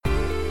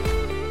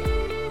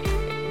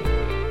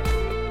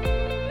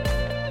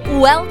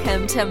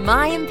Welcome to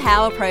My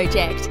Empower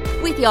Project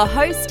with your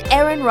host,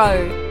 Erin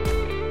Rowe.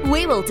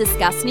 We will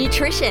discuss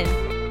nutrition,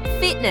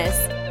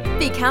 fitness,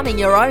 becoming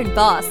your own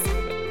boss,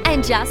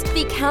 and just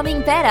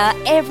becoming better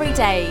every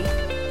day.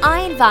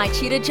 I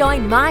invite you to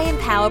join My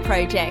Empower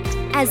Project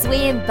as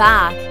we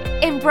embark,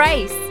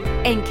 embrace,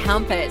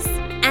 encompass,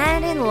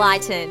 and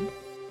enlighten.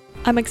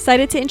 I'm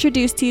excited to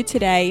introduce to you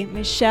today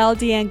Michelle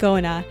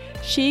D'Angona.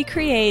 She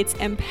creates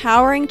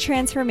empowering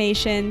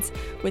transformations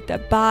with the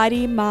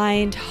body,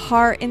 mind,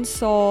 heart, and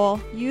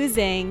soul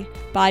using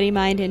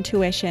body-mind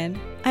intuition.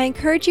 I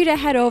encourage you to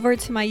head over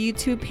to my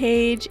YouTube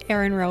page,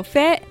 Erin Rowe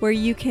Fit, where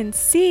you can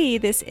see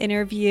this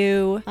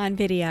interview on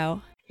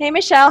video. Hey,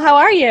 Michelle, how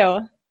are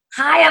you?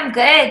 Hi, I'm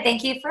good.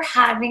 Thank you for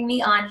having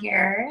me on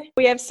here.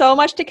 We have so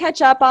much to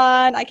catch up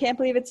on. I can't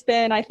believe it's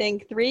been,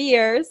 3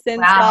 years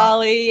since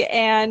Bali,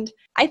 and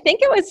I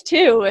think it was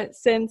 2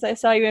 since I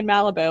saw you in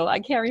Malibu. I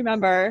can't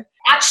remember.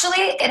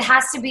 Actually, it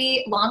has to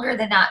be longer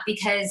than that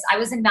because I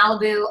was in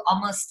Malibu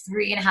almost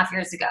 3.5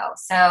 years ago.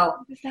 So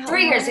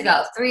 3 years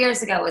ago. 3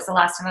 years ago was the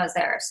last time I was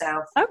there.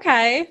 So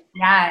okay.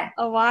 Yeah.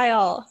 A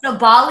while. So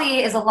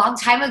Bali is a long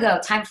time ago.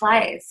 Time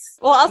flies.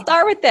 Well, I'll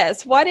start with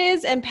this. What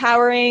is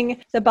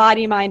empowering the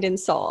body, mind, and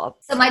soul?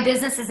 So my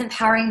business is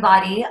Empowering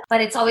Body,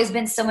 but it's always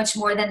been so much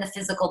more than the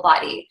physical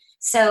body.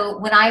 So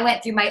when I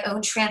went through my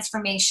own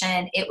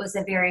transformation, it was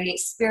a very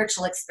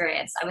spiritual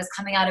experience. I was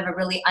coming out of a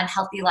really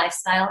unhealthy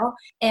lifestyle.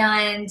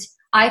 And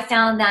I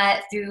found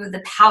that through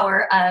the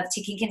power of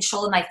taking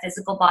control of my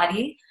physical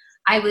body,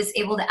 I was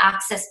able to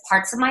access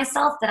parts of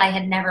myself that I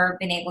had never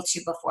been able to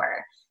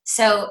before.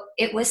 So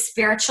it was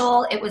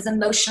spiritual, it was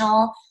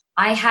emotional.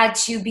 I had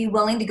to be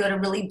willing to go to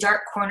really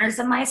dark corners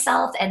of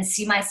myself and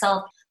see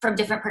myself from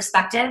different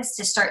perspectives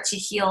to start to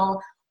heal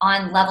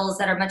on levels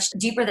that are much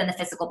deeper than the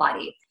physical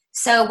body.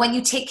 So when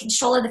you take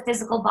control of the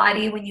physical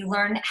body, when you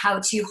learn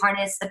how to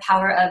harness the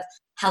power of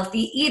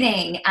healthy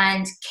eating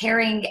and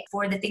caring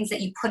for the things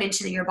that you put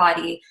into your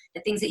body,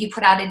 the things that you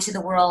put out into the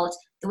world,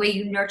 the way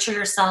you nurture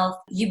yourself,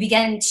 you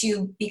begin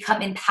to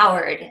become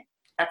empowered.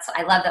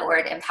 I love that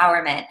word,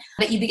 empowerment.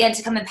 But you begin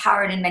to become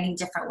empowered in many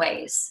different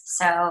ways.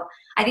 So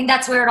I think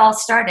that's where it all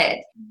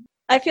started.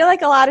 I feel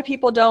like a lot of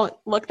people don't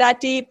look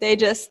that deep. They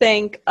just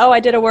think, oh, I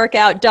did a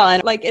workout,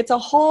 done. Like it's a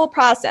whole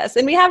process.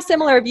 And we have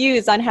similar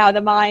views on how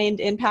the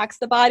mind impacts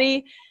the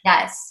body.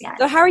 Yes.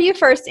 So how are you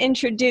first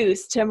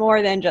introduced to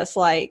more than just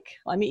like,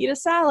 let me eat a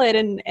salad?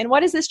 And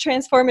what is this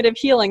transformative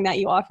healing that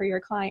you offer your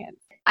clients?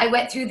 I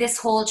went through this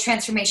whole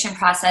transformation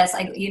process.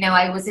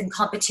 I was in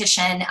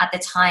competition at the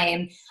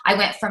time. I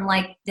went from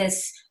like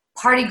this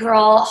party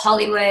girl,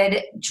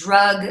 Hollywood,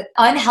 drug,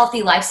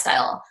 unhealthy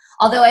lifestyle.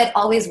 Although I'd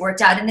always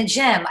worked out in the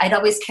gym, I'd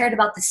always cared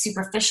about the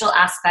superficial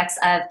aspects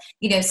of,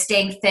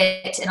 staying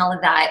fit and all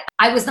of that.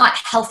 I was not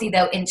healthy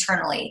though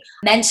internally.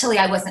 Mentally,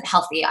 I wasn't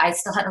healthy. I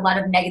still had a lot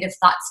of negative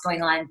thoughts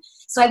going on.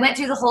 So I went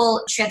through the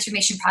whole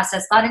transformation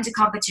process, got into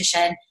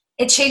competition.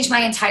 It changed my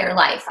entire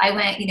life. I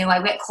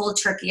went cold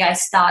turkey. I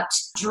stopped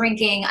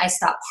drinking. I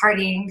stopped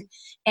partying.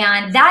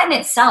 And that in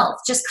itself,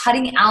 just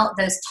cutting out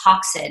those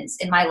toxins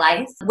in my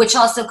life, which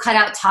also cut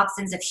out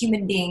toxins of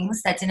human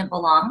beings that didn't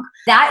belong,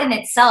 that in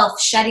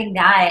itself, shedding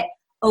that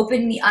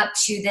opened me up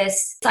to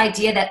this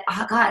idea that,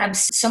 oh God, I'm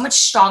so much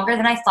stronger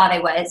than I thought I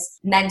was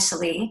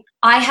mentally.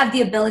 I have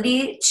the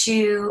ability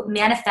to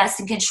manifest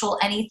and control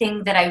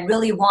anything that I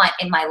really want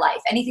in my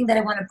life, anything that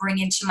I want to bring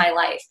into my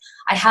life.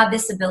 I have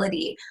this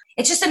ability.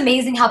 It's just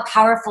amazing how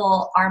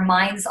powerful our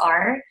minds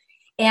are.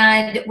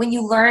 And when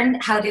you learn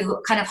how to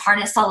kind of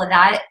harness all of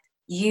that,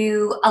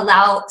 you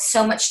allow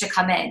so much to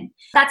come in.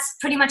 That's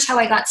pretty much how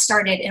I got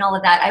started in all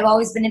of that. I've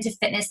always been into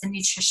fitness and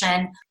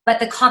nutrition, but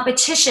the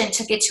competition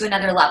took it to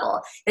another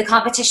level. The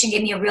competition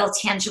gave me a real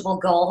tangible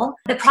goal.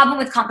 The problem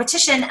with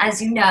competition,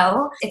 as you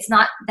know, it's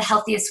not the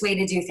healthiest way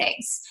to do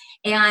things.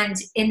 And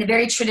in the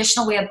very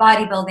traditional way of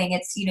bodybuilding,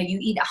 it's, you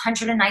eat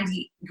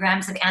 190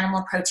 grams of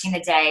animal protein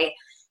a day.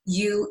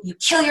 You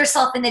kill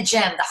yourself in the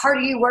gym. The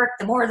harder you work,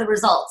 the more the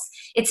results.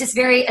 It's this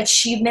very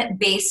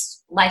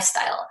achievement-based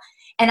lifestyle.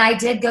 And I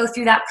did go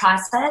through that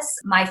process.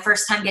 My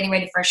first time getting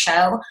ready for a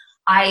show,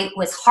 I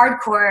was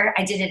hardcore.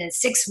 I did it in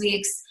 6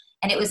 weeks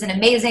and it was an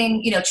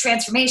amazing,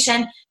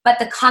 transformation. But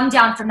the come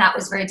down from that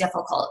was very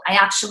difficult.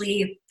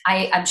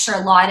 I'm sure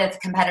a lot of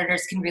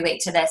competitors can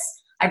relate to this.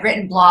 I've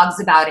written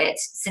blogs about it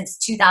since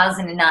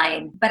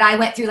 2009, but I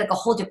went through like a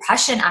whole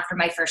depression after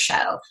my first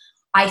show.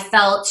 I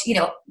felt,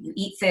 you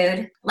eat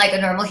food like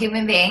a normal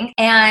human being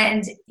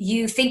and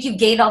you think you've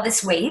gained all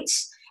this weight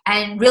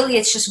and really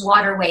it's just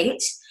water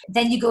weight.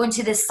 Then you go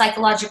into this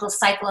psychological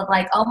cycle of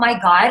like, oh my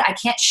God, I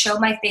can't show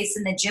my face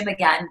in the gym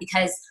again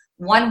because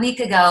 1 week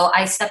ago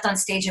I stepped on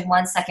stage in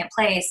 2nd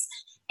place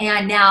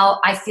and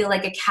now I feel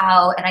like a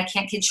cow and I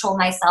can't control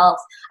myself.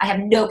 I have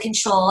no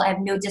control. I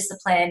have no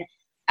discipline.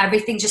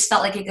 Everything just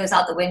felt like it goes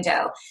out the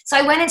window. So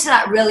I went into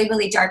that really,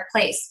 really dark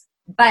place.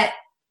 But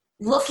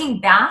looking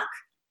back,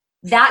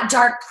 that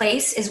dark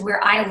place is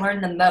where I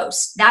learned the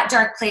most. That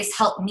dark place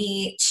helped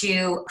me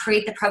to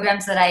create the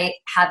programs that I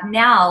have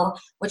now,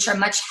 which are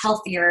much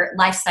healthier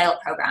lifestyle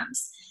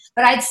programs.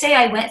 But I'd say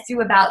I went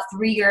through about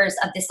 3 years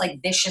of this like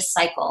vicious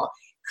cycle,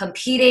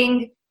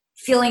 competing,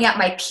 feeling at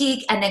my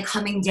peak, and then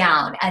coming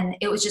down. And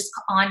it was just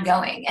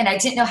ongoing. And I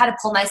didn't know how to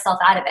pull myself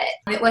out of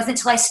it. It wasn't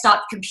until I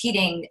stopped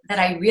competing that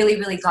I really,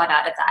 really got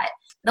out of that.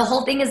 The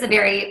whole thing is a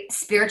very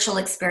spiritual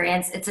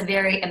experience. It's a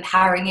very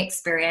empowering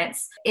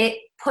experience. It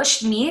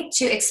pushed me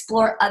to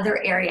explore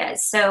other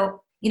areas.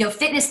 So,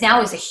 fitness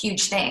now is a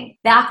huge thing.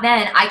 Back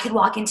then, I could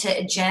walk into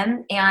a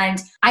gym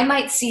and I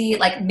might see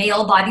like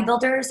male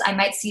bodybuilders. I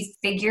might see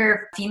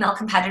figure female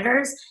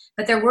competitors,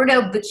 but there were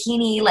no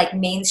bikini, like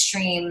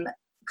mainstream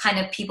kind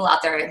of people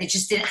out there. They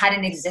just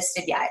hadn't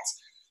existed yet.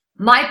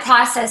 My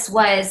process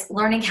was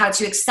learning how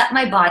to accept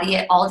my body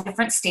at all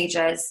different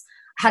stages,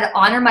 how to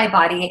honor my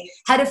body,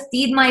 how to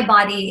feed my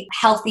body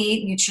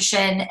healthy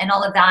nutrition and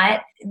all of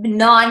that,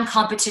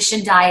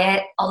 non-competition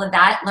diet, all of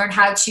that. Learn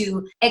how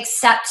to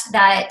accept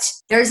that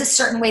there's a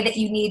certain way that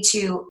you need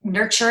to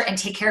nurture and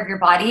take care of your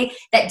body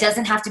that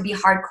doesn't have to be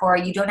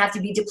hardcore. You don't have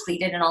to be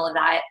depleted and all of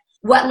that.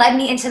 What led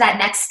me into that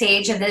next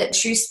stage of the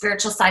true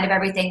spiritual side of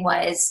everything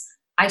was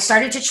I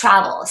started to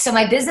travel. So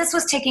my business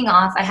was taking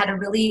off. I had a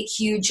really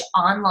huge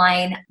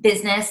online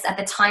business. At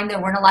the time, there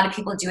weren't a lot of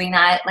people doing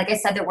that. Like I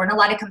said, there weren't a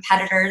lot of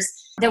competitors.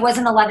 There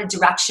wasn't a lot of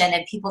direction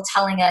and people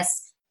telling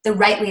us the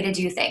right way to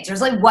do things.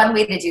 There's like one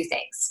way to do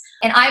things.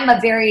 And I'm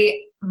a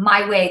very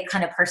my way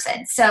kind of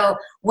person. So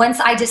once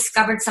I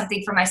discovered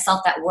something for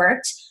myself that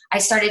worked, I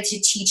started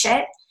to teach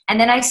it. And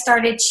then I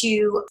started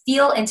to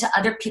feel into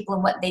other people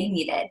and what they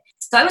needed.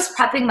 So I was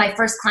prepping my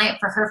first client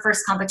for her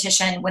first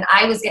competition when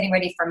I was getting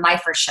ready for my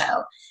first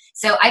show.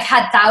 So I've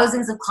had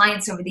thousands of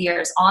clients over the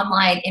years,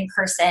 online, in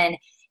person,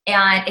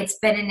 and it's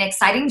been an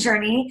exciting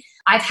journey.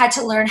 I've had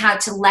to learn how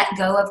to let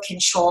go of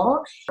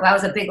control. That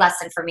was a big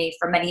lesson for me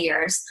for many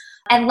years,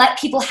 and let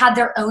people have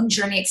their own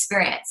journey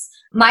experience.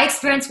 My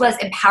experience was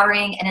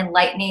empowering and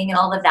enlightening and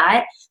all of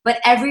that, but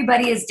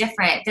everybody is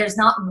different. There's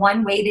not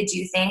one way to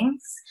do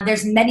things.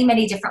 There's many,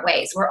 many different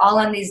ways. We're all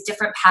on these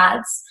different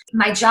paths.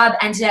 My job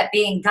ended up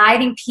being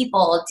guiding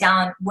people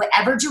down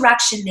whatever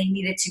direction they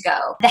needed to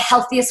go, the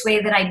healthiest way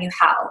that I knew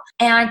how,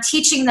 and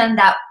teaching them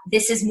that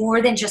this is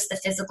more than just the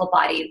physical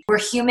body. We're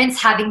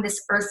humans having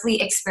this earthly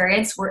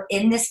experience. We're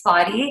in this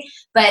body,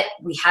 but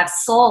we have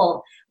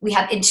soul. We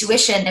have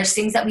intuition. There's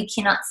things that we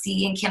cannot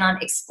see and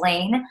cannot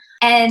explain,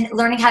 and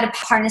learning how to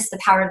harness the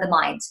power of the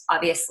mind,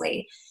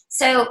 obviously.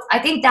 So I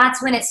think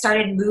that's when it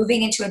started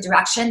moving into a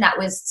direction that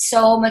was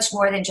so much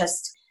more than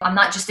just, I'm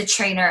not just a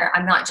trainer.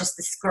 I'm not just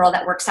this girl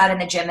that works out in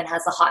the gym and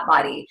has a hot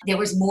body. There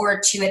was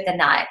more to it than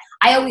that.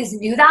 I always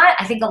knew that.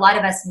 I think a lot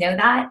of us know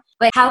that.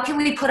 But how can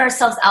we put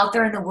ourselves out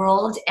there in the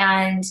world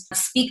and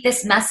speak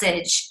this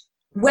message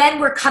when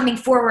we're coming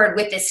forward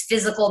with this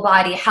physical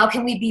body? How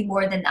can we be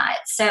more than that?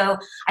 So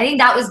I think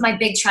that was my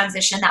big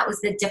transition. That was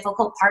the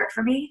difficult part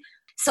for me.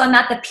 So I'm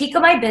at the peak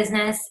of my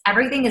business.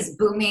 Everything is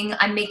booming.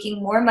 I'm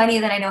making more money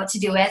than I know what to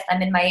do with.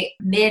 I'm in my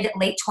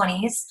late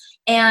 20s.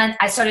 And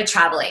I started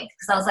traveling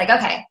because I was like,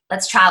 okay,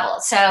 let's travel.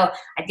 So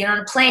I'd get on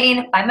a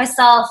plane by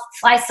myself,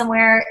 fly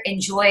somewhere,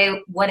 enjoy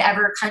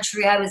whatever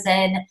country I was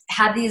in,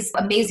 have these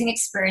amazing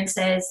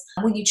experiences.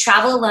 When you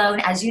travel alone,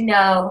 as you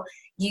know,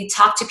 you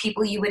talk to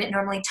people you wouldn't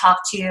normally talk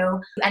to.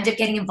 You end up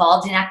getting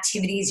involved in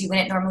activities you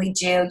wouldn't normally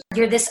do.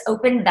 You're this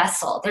open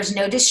vessel. There's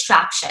no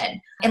distraction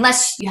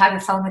unless you have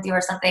your phone with you or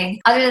something.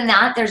 Other than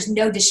that, there's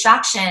no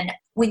distraction.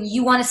 When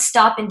you want to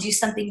stop and do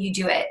something, you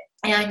do it.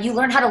 And you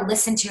learn how to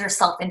listen to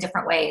yourself in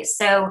different ways.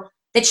 So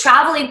the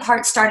traveling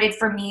part started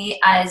for me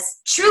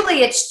as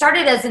truly, it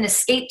started as an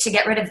escape to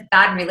get rid of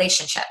bad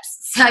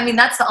relationships. So, I mean,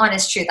 that's the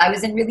honest truth. I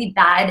was in really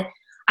bad,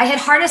 I had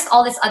harnessed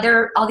all these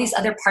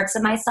other parts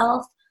of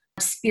myself.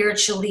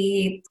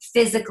 Spiritually,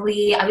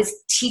 physically, I was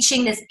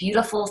teaching this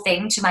beautiful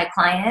thing to my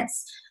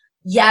clients,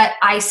 yet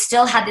I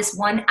still had this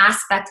one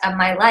aspect of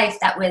my life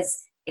that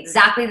was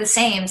exactly the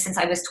same since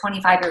I was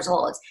 25 years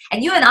old.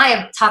 And you and I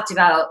have talked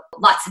about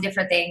lots of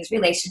different things,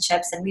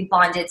 relationships, and we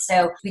bonded.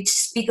 So we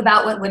speak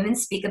about what women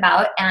speak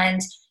about. And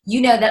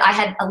you know that I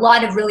had a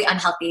lot of really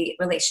unhealthy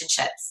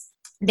relationships.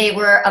 They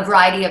were a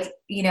variety of,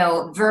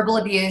 verbal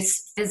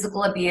abuse,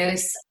 physical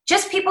abuse,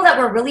 just people that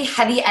were really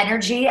heavy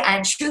energy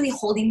and truly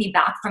holding me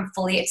back from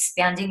fully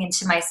expanding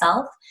into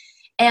myself.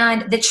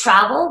 And the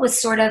travel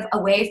was sort of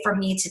a way for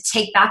me to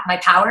take back my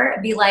power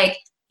and be like,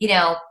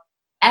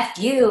 F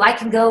you, I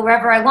can go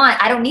wherever I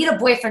want. I don't need a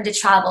boyfriend to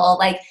travel.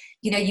 Like,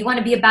 you want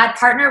to be a bad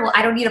partner? Well,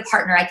 I don't need a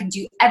partner. I can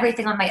do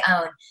everything on my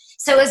own.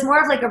 So it was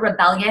more of like a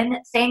rebellion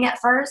thing at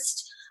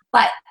first.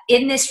 But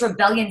in this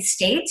rebellion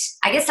state,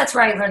 I guess that's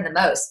where I learned the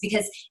most,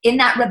 because in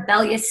that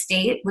rebellious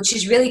state, which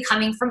is really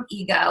coming from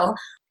ego,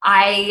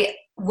 I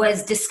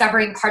was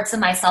discovering parts of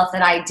myself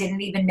that I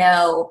didn't even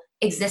know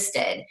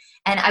existed.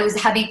 And I was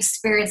having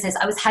experiences.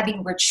 I was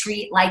having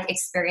retreat-like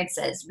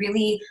experiences,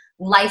 really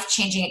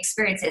life-changing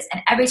experiences.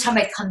 And every time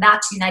I'd come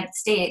back to the United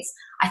States,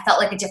 I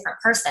felt like a different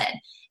person.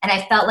 And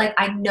I felt like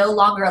I'm no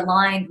longer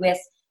aligned with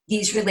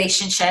these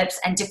relationships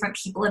and different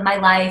people in my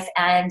life.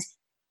 And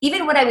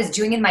even what I was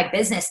doing in my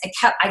business,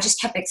 I just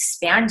kept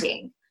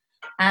expanding.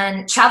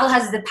 And travel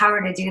has the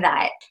power to do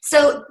that.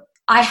 So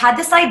I had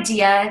this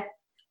idea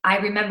I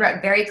remember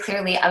it very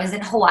clearly. I was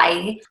in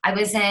Hawaii. I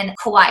was in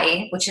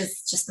Kauai, which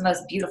is just the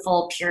most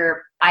beautiful,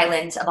 pure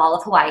island of all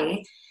of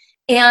Hawaii.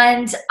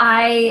 And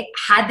I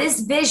had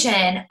this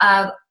vision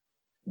of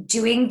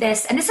doing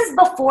this. And this is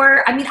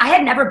before, I mean, I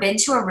had never been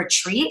to a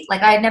retreat.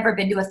 Like I had never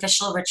been to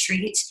official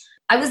retreat.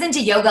 I was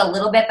into yoga a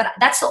little bit, but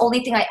that's the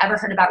only thing I ever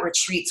heard about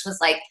retreats was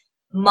like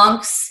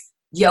monks,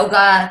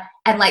 yoga,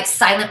 and like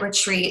silent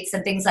retreats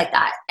and things like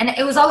that. And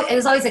it was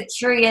always a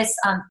curious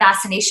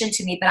fascination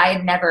to me, but I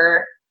had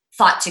never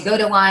thought to go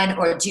to one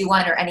or do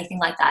one or anything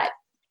like that.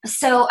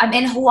 So I'm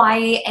in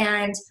Hawaii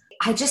and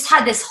I just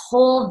had this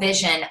whole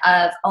vision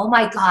of, oh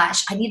my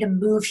gosh, I need to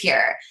move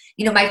here.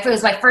 You know, it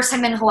was my first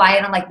time in Hawaii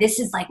and I'm like, this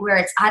is like where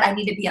it's at. I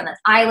need to be on an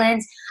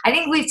island. I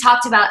think we've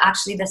talked about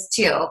actually this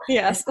too.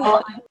 Yes.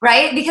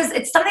 Right? Because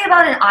it's something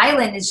about an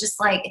island is just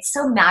like, it's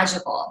so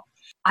magical.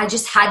 I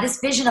just had this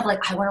vision of like,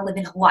 I want to live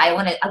in Hawaii. I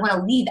want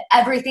to leave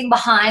everything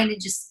behind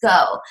and just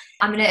go.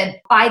 I'm going to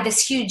buy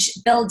this huge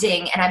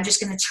building and I'm just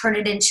going to turn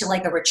it into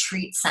like a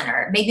retreat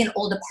center, maybe an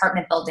old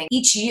apartment building.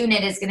 Each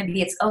unit is going to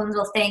be its own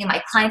little thing and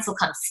my clients will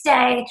come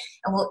stay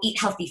and we'll eat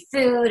healthy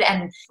food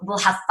and we'll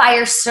have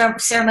fire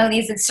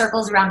ceremonies and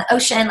circles around the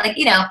ocean. Like,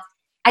 you know,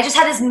 I just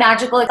had this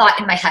magical thought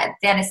in my head,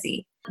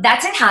 fantasy.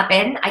 That didn't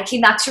happen. I came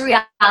back to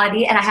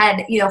reality and I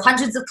had, you know,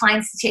 hundreds of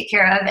clients to take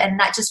care of and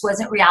that just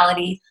wasn't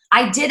reality.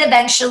 I did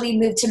eventually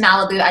move to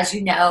Malibu, as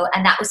you know,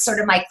 and that was sort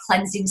of my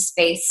cleansing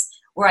space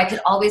where I could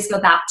always go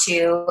back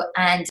to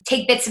and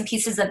take bits and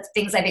pieces of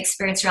things I've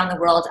experienced around the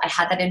world. I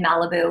had that in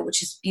Malibu,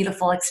 which is a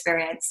beautiful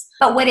experience.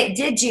 But what it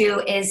did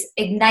do is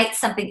ignite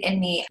something in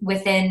me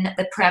within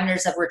the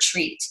parameters of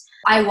retreat.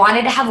 I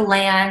wanted to have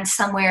land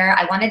somewhere.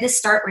 I wanted to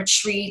start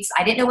retreats.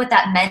 I didn't know what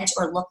that meant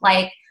or looked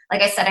like.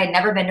 Like I said, I'd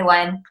never been to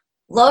one.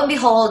 Lo and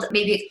behold,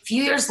 maybe a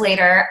few years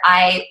later,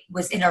 I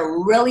was in a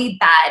really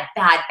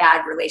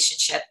bad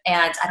relationship.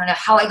 And I don't know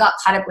how I got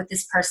caught up with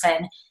this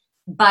person,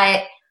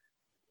 but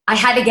I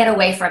had to get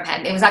away from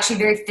him. It was actually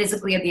very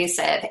physically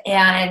abusive.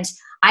 And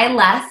I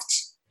left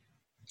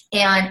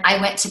and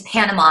I went to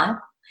Panama.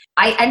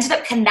 I ended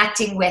up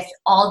connecting with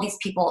all these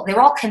people. They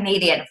were all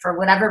Canadian for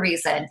whatever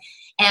reason.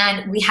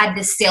 And we had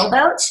this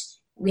sailboat.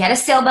 We had a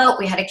sailboat,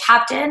 we had a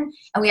captain,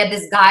 and we had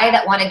this guy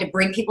that wanted to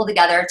bring people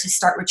together to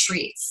start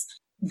retreats.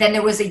 Then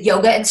there was a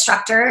yoga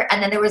instructor,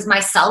 and then there was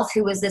myself,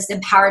 who was this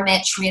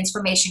empowerment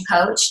transformation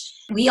coach.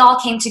 We all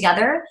came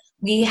together.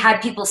 We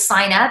had people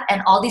sign up,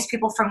 and all these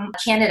people from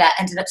Canada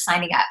ended up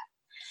signing up.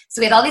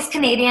 So we had all these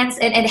Canadians,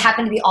 and it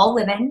happened to be all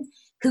women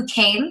who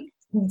came,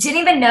 didn't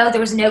even know there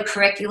was no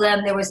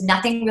curriculum. There was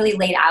nothing really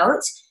laid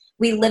out.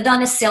 We lived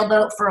on a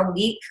sailboat for a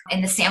week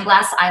in the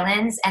Sandblast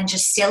Islands and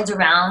just sailed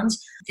around.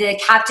 The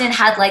captain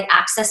had like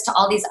access to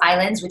all these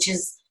islands, which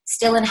is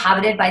still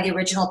inhabited by the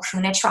original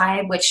Kuna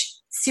tribe, which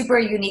super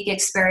unique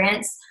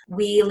experience.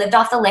 We lived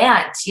off the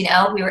land, you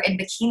know, we were in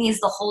bikinis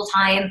the whole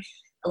time.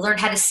 I learned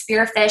how to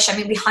spearfish. I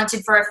mean, we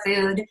hunted for our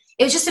food.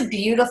 It was just a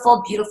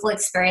beautiful, beautiful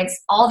experience.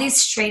 All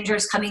these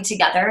strangers coming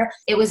together.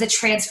 It was a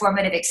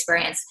transformative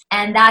experience.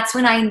 And that's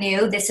when I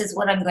knew this is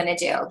what I'm going to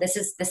do. This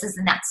is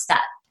the next step.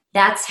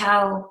 That's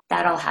how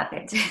that all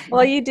happened.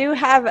 Well, you do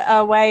have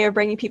a way of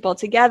bringing people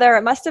together.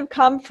 It must have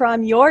come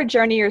from your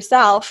journey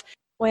yourself.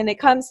 When it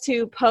comes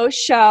to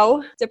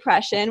post-show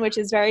depression, which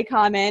is very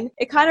common,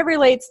 it kind of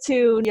relates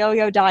to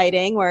yo-yo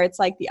dieting, where it's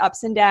like the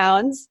ups and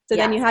downs. So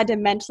Then you had to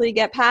mentally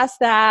get past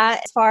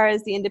that. As far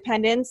as the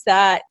independence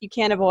that you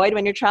can't avoid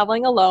when you're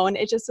traveling alone,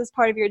 it just was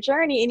part of your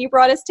journey. And you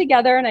brought us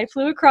together, and I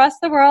flew across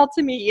the world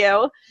to meet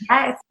you.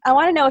 Yes. I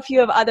want to know if you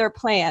have other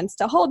plans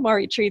to hold more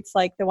retreats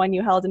like the one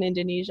you held in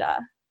Indonesia.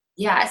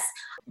 Yes.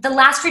 The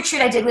last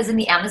retreat I did was in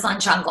the Amazon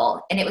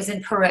jungle, and it was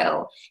in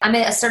Peru. I'm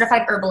a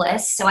certified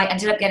herbalist, so I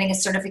ended up getting a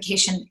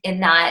certification in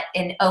that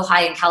in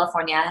Ojai in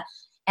California.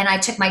 And I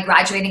took my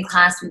graduating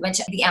class. We went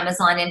to the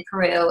Amazon in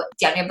Peru,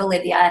 down near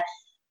Bolivia.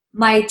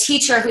 My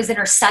teacher, who's in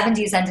her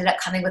 70s, ended up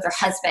coming with her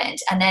husband.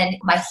 And then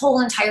my whole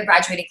entire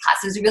graduating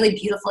class, it was a really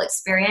beautiful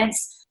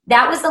experience.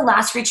 That was the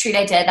last retreat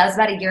I did. That was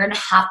about a year and a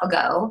half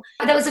ago.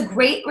 That was a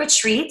great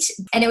retreat,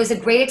 and it was a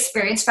great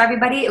experience for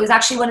everybody. It was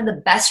actually one of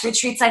the best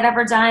retreats I've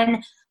ever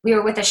done. We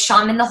were with a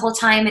shaman the whole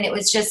time, and it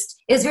was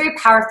very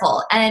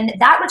powerful. And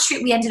that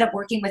retreat, we ended up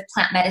working with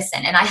plant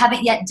medicine, and I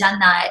haven't yet done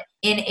that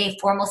in a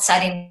formal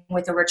setting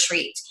with a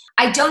retreat.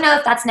 I don't know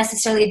if that's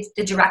necessarily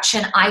the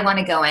direction I want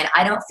to go in.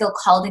 I don't feel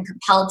called and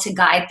compelled to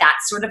guide that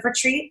sort of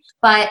retreat.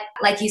 But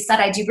like you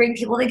said, I do bring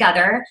people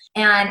together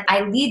and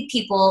I lead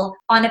people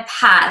on a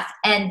path,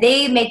 and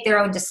they make their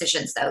own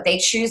decisions though. They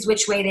choose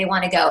which way they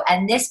want to go.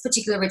 And this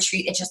particular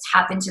retreat, it just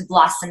happened to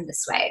blossom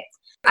this way.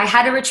 I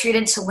had a retreat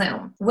in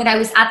Tulum. When I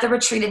was at the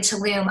retreat in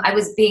Tulum,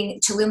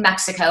 Tulum,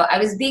 Mexico, I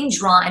was being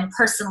drawn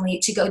personally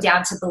to go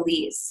down to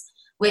Belize,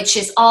 which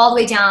is all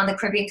the way down the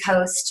Caribbean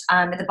coast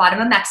at the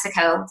bottom of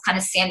Mexico, kind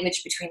of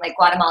sandwiched between like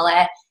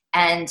Guatemala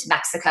and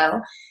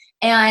Mexico.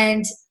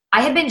 And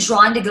I had been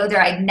drawn to go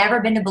there. I'd never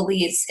been to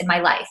Belize in my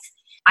life.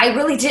 I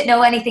really didn't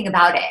know anything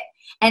about it.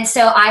 And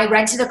so I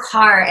rented a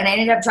car and I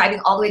ended up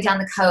driving all the way down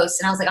the coast.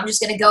 And I was like, I'm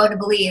just going to go into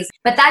Belize.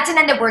 But that didn't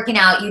end up working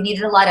out. You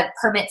needed a lot of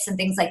permits and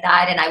things like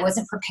that. And I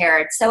wasn't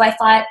prepared. So I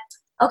thought,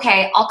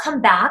 okay, I'll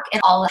come back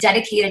and I'll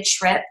dedicate a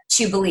trip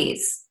to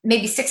Belize.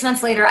 Maybe 6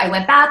 months later, I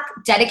went back,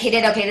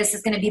 dedicated, okay, this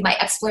is going to be my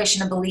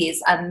exploration of Belize.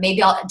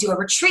 Maybe I'll do a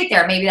retreat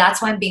there. Maybe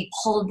that's why I'm being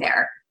pulled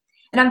there.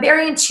 And I'm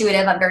very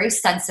intuitive. I'm very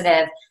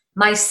sensitive.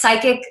 My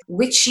psychic,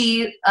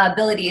 witchy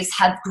abilities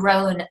have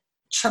grown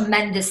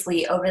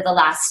tremendously over the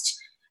last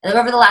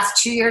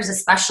 2 years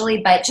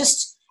especially, but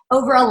just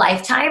over a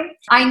lifetime.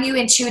 I knew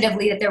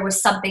intuitively that there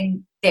was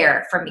something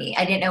there for me.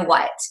 I didn't know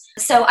what.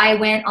 So I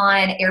went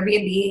on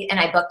Airbnb and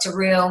I booked a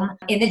room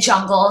in the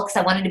jungle because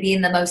I wanted to be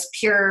in the most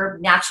pure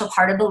natural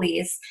part of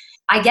Belize.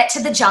 I get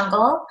to the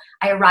jungle,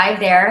 I arrive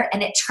there,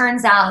 and it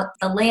turns out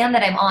the land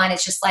that I'm on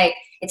is just like,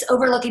 it's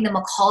overlooking the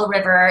McCall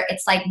River.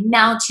 It's like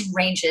mountain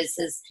ranges.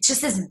 It's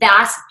just this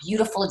vast,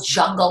 beautiful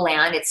jungle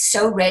land. It's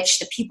so rich.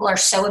 The people are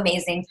so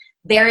amazing.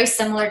 Very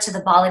similar to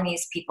the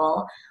Balinese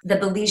people. The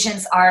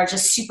Belizeans are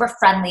just super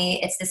friendly.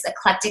 It's this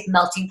eclectic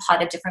melting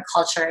pot of different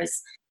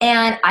cultures.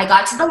 And I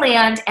got to the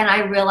land and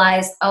I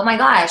realized, oh my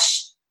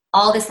gosh,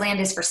 all this land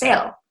is for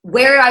sale.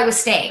 Where I was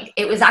staying,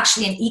 it was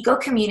actually an eco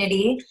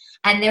community,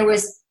 and there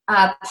was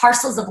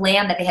parcels of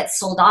land that they had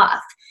sold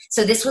off.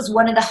 So this was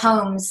one of the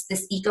homes,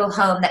 this eco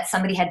home that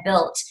somebody had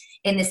built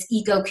in this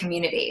eco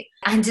community.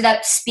 I ended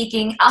up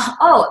speaking,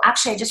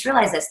 actually I just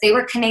realized this, they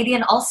were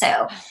Canadian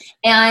also.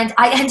 And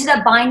I ended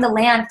up buying the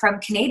land from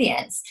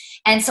Canadians.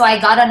 And so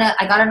I got on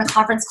a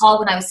conference call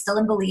when I was still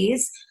in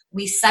Belize.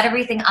 We set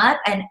everything up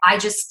and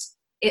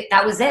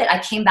that was it. I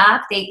came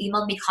back, they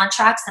emailed me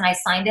contracts and I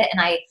signed it,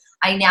 and I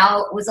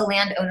now was a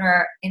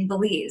landowner in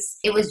Belize.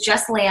 It was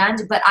just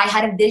land, but I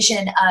had a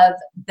vision of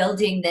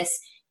building this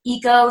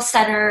eco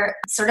center,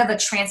 sort of a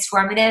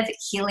transformative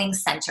healing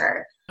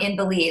center in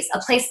Belize, a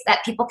place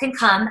that people can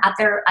come at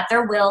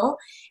their will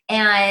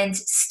and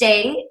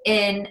stay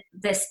in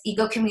this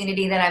eco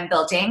community that I'm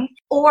building,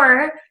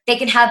 or they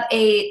can have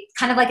a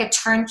kind of like a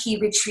turnkey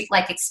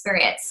retreat-like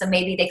experience. So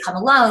maybe they come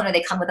alone or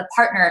they come with a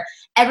partner.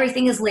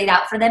 Everything is laid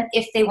out for them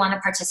if they want to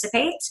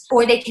participate,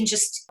 or they can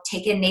just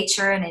take in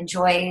nature and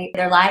enjoy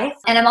their life.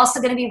 And I'm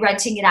also going to be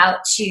renting it out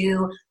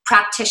to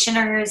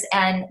practitioners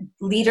and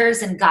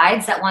leaders and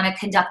guides that want to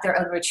conduct their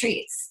own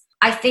retreats.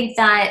 I think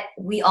that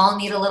we all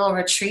need a little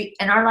retreat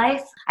in our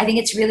life. I think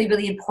it's really,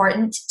 really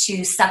important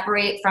to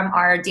separate from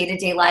our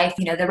day-to-day life,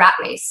 the rat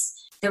race.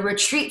 The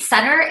retreat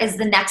center is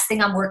the next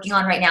thing I'm working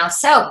on right now.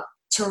 So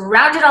to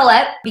round it all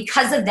up,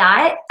 because of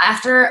that,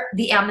 after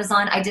the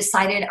Amazon, I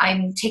decided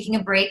I'm taking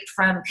a break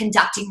from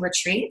conducting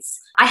retreats.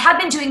 I have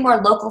been doing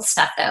more local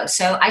stuff though.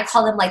 So I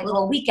call them like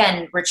little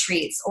weekend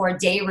retreats or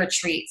day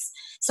retreats.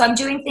 So I'm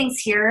doing things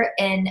here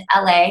in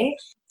LA.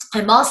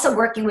 I'm also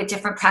working with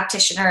different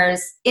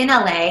practitioners in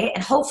LA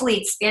and hopefully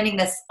expanding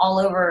this all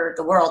over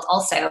the world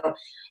also,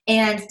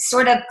 and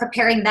sort of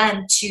preparing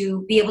them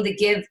to be able to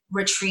give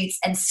retreats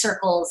and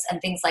circles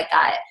and things like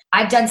that.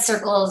 I've done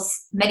circles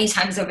many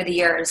times over the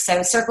years.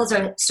 So circles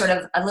are sort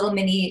of a little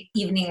mini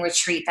evening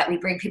retreat that we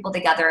bring people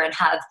together and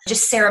have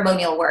just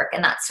ceremonial work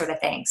and that sort of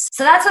thing.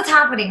 So that's what's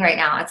happening right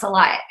now. It's a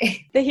lot.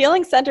 The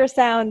healing center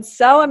sounds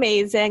so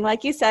amazing.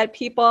 Like you said,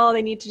 people,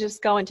 they need to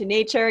just go into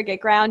nature, get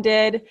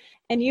grounded.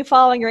 And you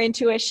following your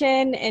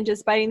intuition and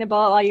just biting the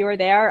bullet while you were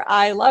there.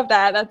 I love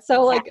that. That's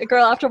so like a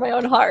girl after my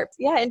own heart.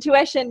 Yeah,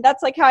 intuition.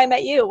 That's like how I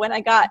met you when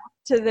I got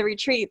to the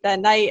retreat that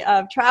night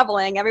of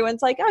traveling.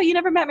 Everyone's like, oh, you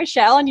never met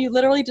Michelle and you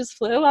literally just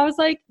flew. I was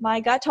like,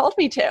 my gut told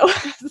me to.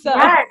 So.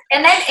 Yes.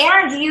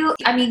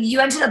 And you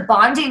ended up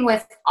bonding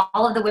with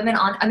all of the women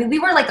we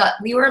were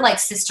like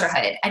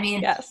sisterhood.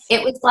 Yes.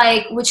 It was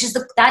like,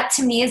 that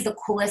to me is the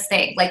coolest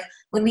thing. Like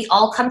when we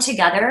all come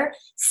together,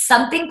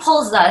 something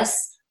pulls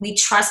us. We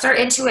trust our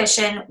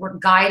intuition. We're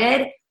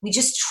guided. We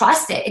just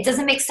trust it. It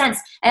doesn't make sense.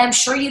 And I'm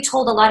sure you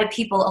told a lot of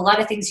people a lot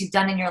of things you've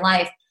done in your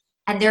life,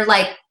 and they're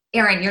like,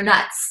 Erin, you're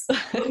nuts.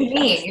 What do you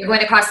mean? You're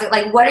going across it.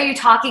 Like, what are you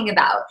talking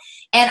about?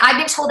 And I've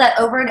been told that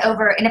over and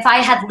over. And if I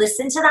had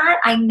listened to that,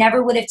 I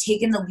never would have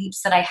taken the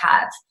leaps that I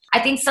have.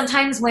 I think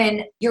sometimes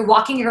when you're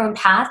walking your own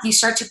path, you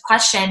start to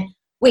question,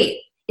 wait,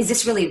 is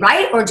this really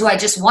right? Or do I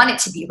just want it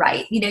to be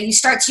right? You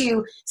start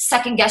to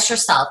second guess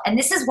yourself. And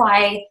this is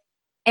why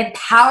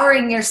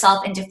empowering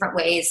yourself in different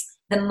ways,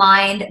 the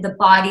mind, the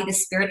body, the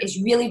spirit,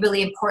 is really,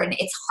 really important.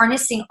 It's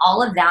harnessing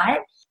all of that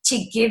to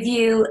give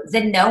you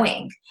the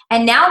knowing.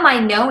 And now my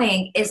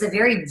knowing is a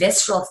very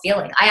visceral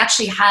feeling. I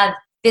actually have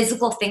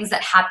physical things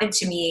that happen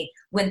to me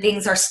when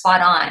things are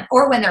spot on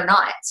or when they're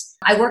not.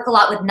 I work a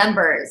lot with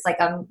numbers.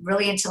 Like I'm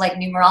really into like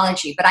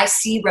numerology, but I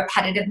see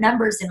repetitive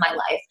numbers in my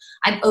life.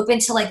 I'm open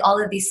to like all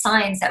of these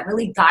signs that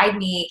really guide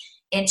me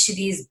into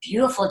these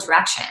beautiful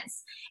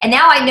directions. And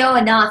now I know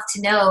enough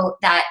to know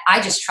that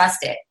I just trust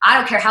it. I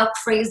don't care how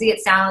crazy it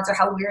sounds or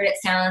how weird it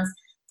sounds.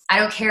 I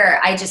don't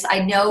care. I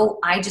know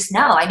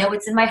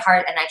it's in my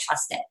heart and I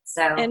trust it.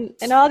 So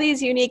and all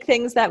these unique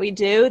things that we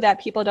do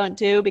that people don't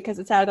do because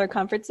it's out of their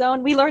comfort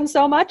zone, we learn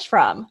so much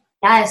from.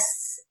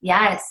 Yes,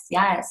 yes,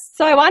 yes.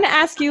 So I want to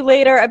ask you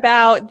later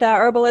about the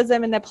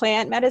herbalism and the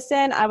plant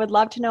medicine. I would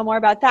love to know more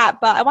about that.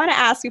 But I want to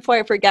ask before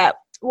I forget,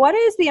 what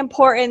is the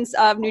importance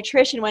of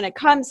nutrition when it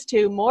comes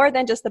to more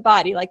than just the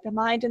body, like the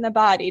mind and the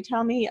body?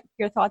 Tell me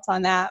your thoughts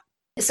on that.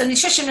 So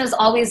nutrition was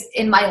always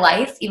in my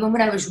life, even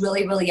when I was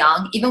really, really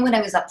young, even when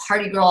I was a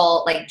party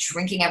girl, like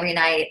drinking every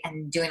night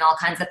and doing all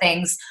kinds of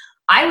things,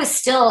 I was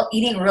still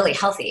eating really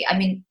healthy. I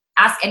mean,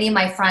 ask any of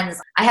my friends,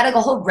 I had like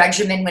a whole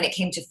regimen when it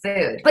came to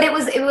food, but it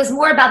was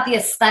more about the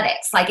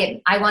aesthetics. Like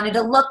I wanted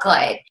to look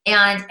good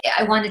and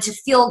I wanted to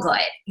feel good,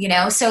 you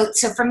know? So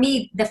for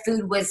me, the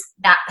food was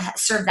that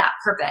served that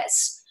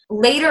purpose.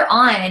 Later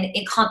on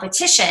in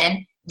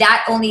competition,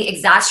 that only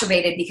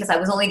exacerbated because I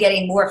was only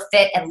getting more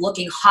fit and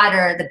looking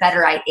hotter the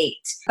better I ate.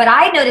 But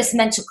I noticed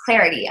mental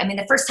clarity. I mean,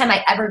 the first time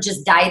I ever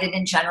just dieted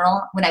in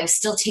general, when I was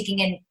still taking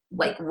in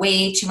like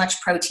way too much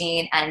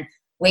protein and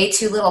way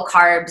too little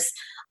carbs,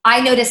 I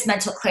noticed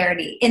mental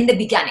clarity in the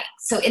beginning.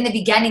 So in the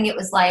beginning, it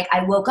was like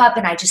I woke up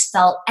and I just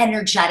felt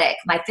energetic.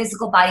 My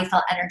physical body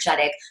felt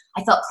energetic.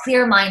 I felt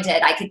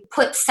clear-minded. I could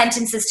put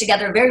sentences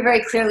together very,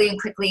 very clearly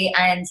and quickly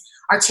and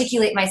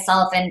articulate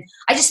myself. And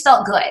I just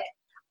felt good.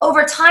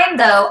 Over time,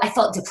 though, I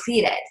felt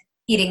depleted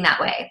eating that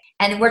way.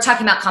 And we're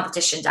talking about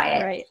competition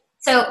diet. Right.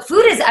 So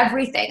food is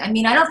everything. I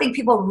mean, I don't think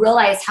people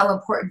realize how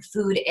important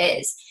food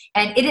is.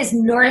 And it is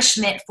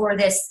nourishment for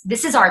this.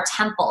 This is our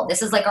temple.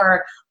 This is like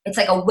it's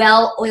like a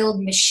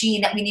well-oiled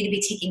machine that we need to be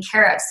taking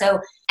care of.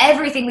 So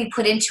everything we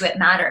put into it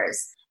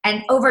matters.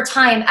 And over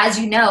time, as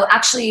you know,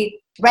 actually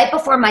right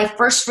before my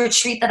first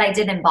retreat that I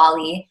did in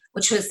Bali,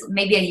 which was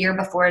maybe a year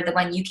before the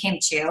one you came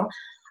to,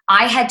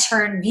 I had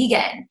turned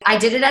vegan. I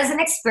did it as an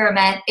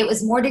experiment. It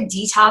was more to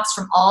detox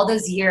from all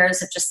those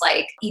years of just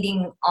like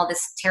eating all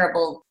this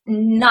terrible,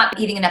 not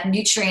eating enough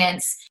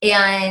nutrients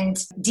and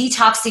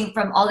detoxing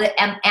from all the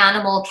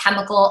animal,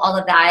 chemical, all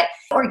of that.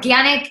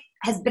 Organic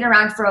has been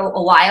around for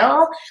a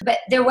while, but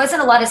there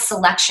wasn't a lot of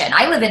selection.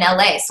 I live in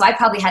LA, so I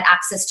probably had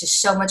access to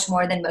so much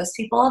more than most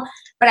people.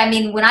 But I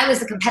mean, when I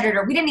was a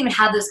competitor, we didn't even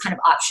have those kind of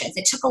options.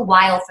 It took a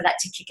while for that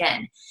to kick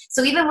in.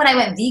 So even when I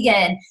went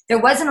vegan, there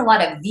wasn't a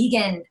lot of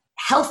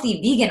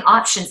healthy vegan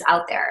options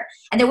out there.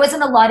 And there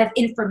wasn't a lot of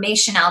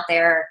information out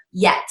there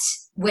yet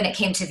when it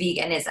came to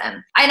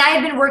veganism. And I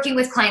had been working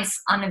with clients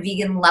on a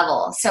vegan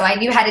level. So I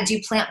knew how to do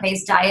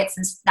plant-based diets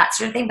and that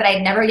sort of thing, but I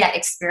had never yet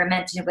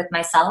experimented with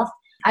myself.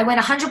 I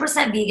went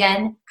 100%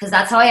 vegan because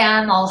that's how I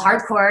am, all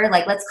hardcore.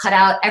 Like, let's cut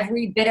out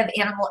every bit of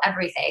animal,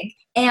 everything.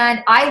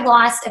 And I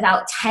lost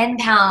about 10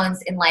 pounds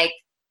in like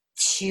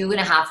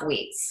 2.5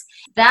 weeks.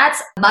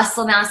 That's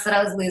muscle mass that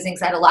I was losing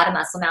because I had a lot of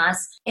muscle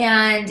mass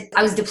and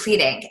I was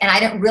depleting and I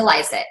didn't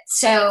realize it.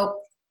 So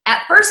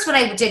at first when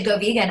I did go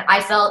vegan,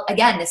 I felt,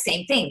 again, the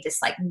same thing,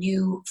 this like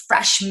new,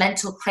 fresh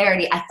mental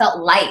clarity. I felt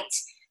light.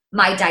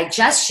 My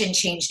digestion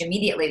changed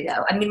immediately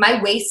though. I mean,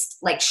 my waist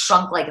like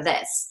shrunk like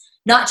this.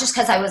 Not just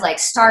because I was like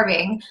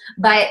starving,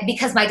 but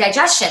because my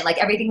digestion, like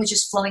everything was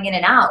just flowing in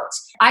and out.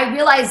 I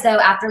realized though,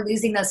 after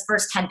losing those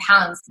first 10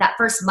 pounds, that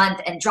first month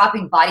and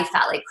dropping body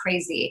fat like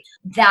crazy,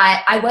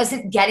 that I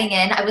wasn't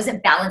I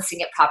wasn't balancing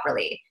it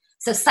properly.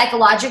 So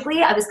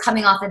psychologically, I was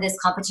coming off of this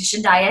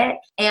competition diet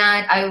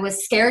and I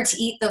was scared to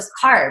eat those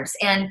carbs.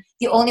 And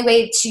the only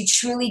way to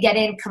truly get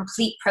in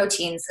complete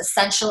proteins,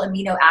 essential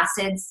amino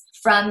acids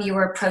from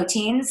your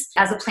proteins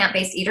as a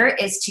plant-based eater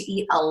is to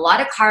eat a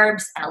lot of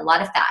carbs and a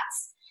lot of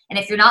fats. And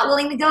if you're not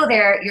willing to go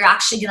there, you're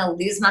actually going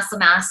to lose muscle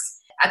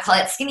mass. I call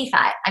it skinny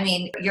fat. I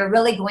mean, you're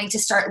really going to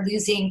start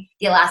losing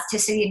the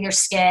elasticity in your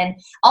skin,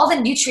 all the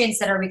nutrients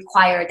that are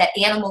required, that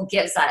animal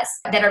gives us,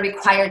 that are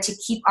required to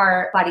keep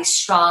our bodies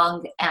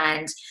strong.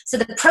 And so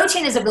the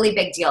protein is a really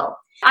big deal.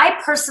 I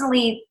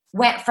personally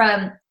went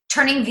from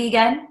turning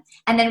vegan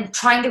and then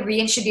trying to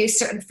reintroduce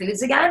certain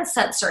foods again,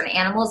 certain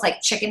animals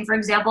like chicken, for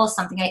example,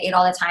 something I ate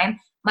all the time.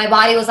 My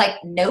body was like,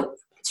 nope,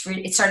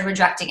 it started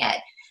rejecting it.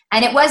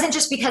 And it wasn't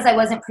just because I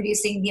wasn't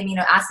producing the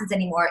amino acids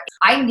anymore.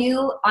 I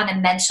knew on a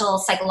mental,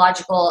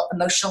 psychological,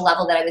 emotional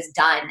level that I was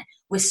done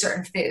with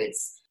certain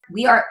foods.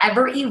 We are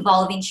ever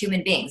evolving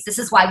human beings. This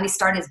is why we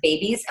start as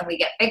babies and we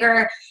get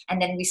bigger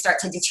and then we start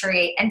to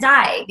deteriorate and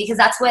die, because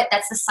that's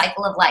the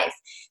cycle of life.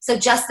 So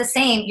just the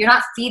same, you're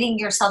not feeding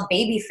yourself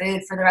baby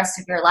food for the rest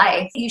of your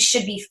life. You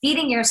should be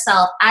feeding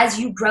yourself as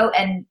you grow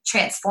and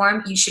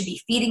transform. You should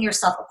be feeding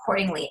yourself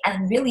accordingly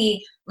and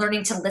really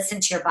learning to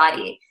listen to your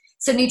body.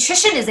 So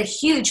nutrition is a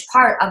huge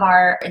part of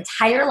our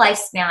entire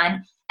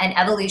lifespan and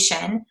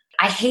evolution.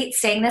 I hate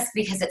saying this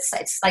because it's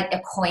like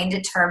a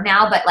coined term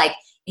now, but like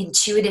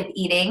intuitive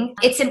eating.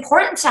 It's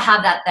important to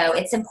have that though.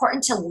 It's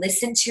important to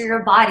listen to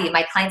your body.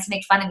 My clients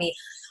make fun of me.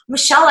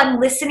 Michelle,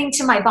 I'm listening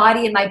to my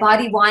body and my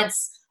body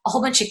wants a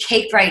whole bunch of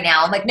cake right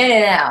now. I'm like,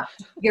 no.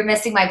 You're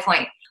missing my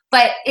point.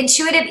 But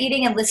intuitive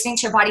eating and listening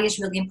to your body is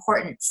really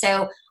important.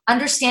 So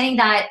understanding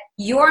that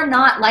you're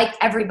not like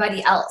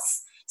everybody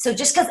else. So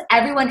just because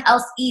everyone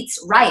else eats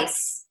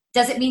rice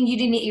doesn't mean you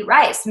didn't eat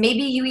rice.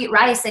 Maybe you eat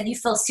rice and you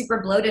feel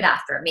super bloated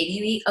after. Maybe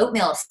you eat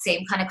oatmeal,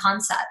 same kind of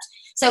concept.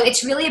 So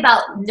it's really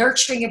about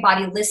nurturing your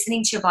body,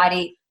 listening to your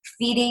body,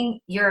 feeding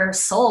your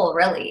soul,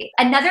 really.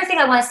 Another thing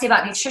I want to say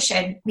about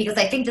nutrition, because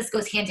I think this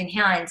goes hand in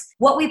hand,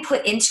 what we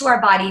put into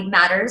our body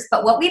matters,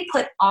 but what we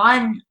put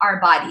on our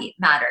body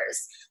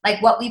matters. Like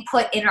what we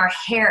put in our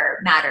hair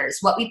matters.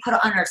 What we put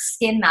on our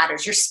skin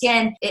matters. Your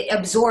skin, it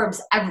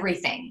absorbs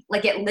everything.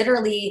 Like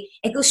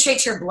it goes straight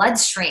to your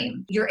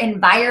bloodstream, your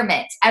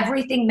environment,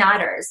 everything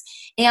matters.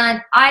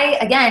 And I,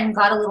 again,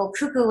 got a little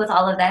cuckoo with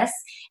all of this.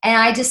 And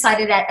I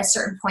decided at a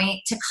certain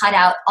point to cut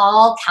out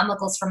all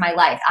chemicals from my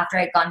life after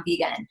I'd gone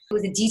vegan. It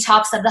was a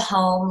detox of the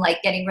home,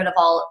 like getting rid of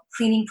all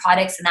cleaning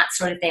products and that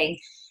sort of thing.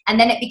 And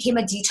then it became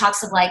a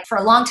detox of for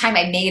a long time,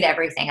 I made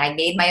everything. I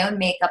made my own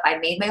makeup. I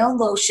made my own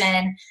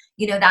lotion,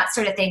 that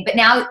sort of thing. But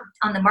now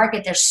on the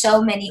market, there's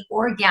so many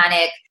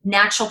organic,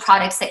 natural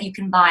products that you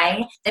can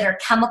buy that are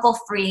chemical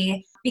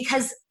free.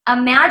 Because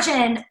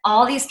imagine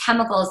all these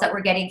chemicals that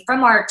we're getting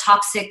from our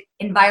toxic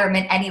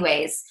environment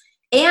anyways,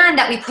 and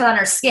that we put on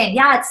our skin.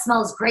 Yeah, it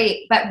smells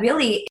great, but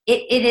really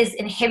it is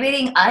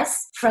inhibiting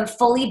us from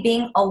fully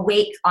being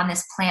awake on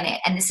this planet.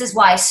 And this is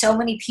why so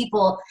many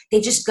people, they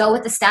just go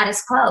with the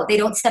status quo. They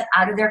don't step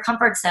out of their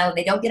comfort zone.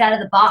 They don't get out of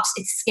the box.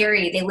 It's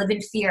scary. They live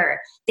in fear.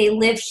 They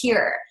live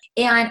here.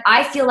 And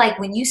I feel like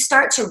when you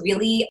start to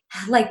really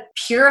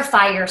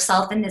purify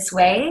yourself in this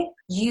way,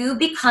 you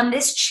become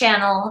this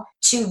channel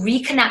to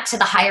reconnect to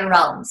the higher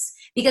realms.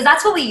 Because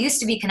that's what we used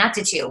to be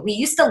connected to. We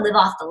used to live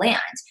off the land.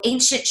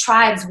 Ancient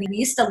tribes, we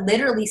used to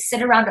literally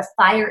sit around a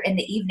fire in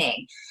the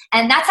evening.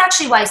 And that's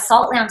actually why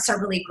salt lamps are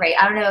really great.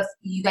 I don't know if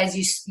you guys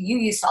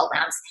use salt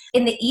lamps.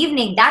 In the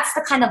evening, that's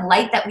the kind of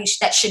light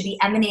that should be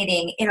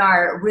emanating in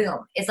our room,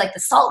 is like the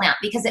salt lamp,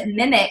 because it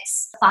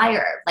mimics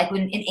fire, like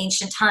in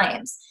ancient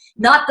times.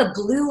 Not the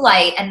blue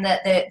light and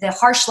the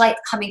harsh light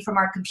coming from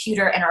our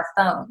computer and our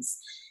phones.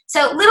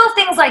 So little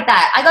things like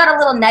that. I got a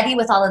little nutty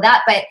with all of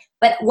that, but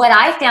what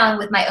I found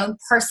with my own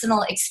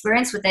personal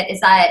experience with it is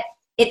that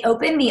it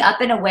opened me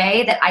up in a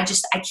way that I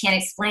can't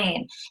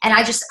explain. And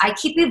I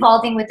keep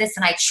evolving with this,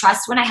 and I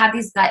trust when I have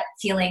these gut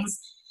feelings.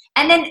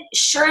 And then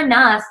sure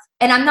enough,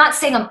 and I'm not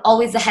saying I'm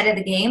always ahead of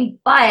the game,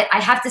 but I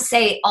have to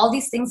say all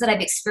these things that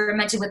I've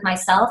experimented with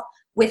myself,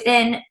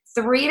 within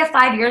 3 to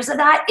 5 years of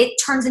that, it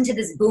turns into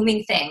this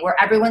booming thing where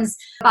everyone's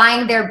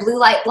buying their blue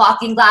light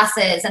blocking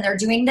glasses and they're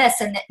doing this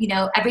and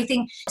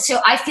everything. So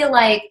I feel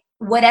like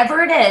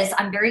whatever it is,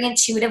 I'm very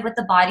intuitive with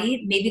the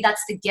body. Maybe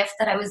that's the gift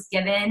that I was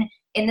given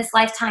in this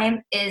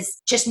lifetime,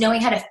 is just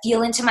knowing how to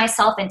feel into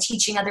myself and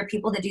teaching other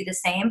people to do the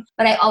same.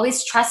 But I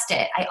always trust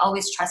it.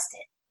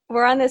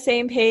 We're on the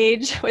same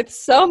page with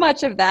so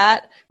much of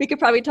that. We could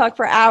probably talk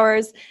for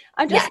hours.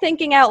 I'm just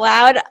thinking out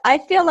loud. I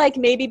feel like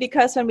maybe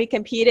because when we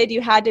competed, you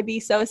had to be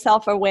so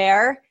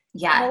self-aware.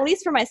 Yeah. Well, at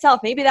least for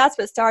myself, maybe that's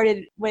what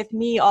started with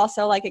me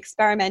also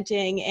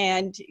experimenting.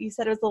 And you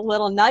said it was a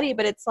little nutty,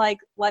 but it's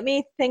let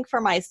me think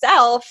for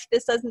myself.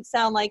 This doesn't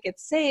sound like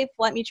it's safe.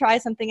 Let me try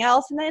something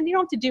else. And then you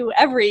don't have to do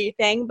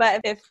everything.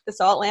 But if the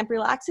salt lamp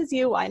relaxes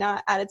you, why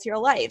not add it to your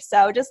life?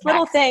 So just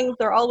little things.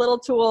 They're all little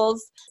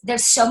tools.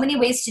 There's so many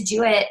ways to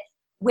do it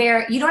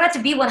where you don't have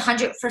to be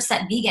 100%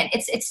 vegan.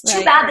 It's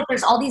too bad that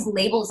there's all these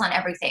labels on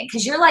everything.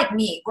 Because you're like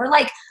me. We're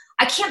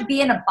I can't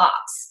be in a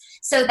box.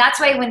 So that's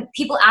why when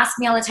people ask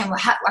me all the time, well,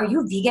 are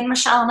you vegan,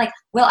 Michelle? I'm like,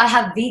 well, I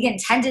have vegan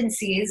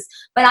tendencies,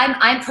 but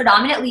I'm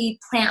predominantly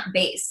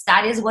plant-based.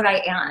 That is what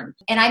I am.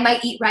 And I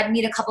might eat red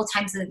meat a couple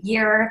times a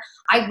year.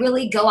 I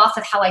really go off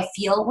of how I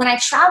feel. When I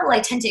travel, I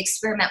tend to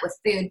experiment with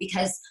food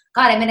because,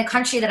 God, I'm in a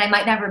country that I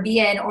might never be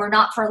in or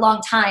not for a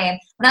long time.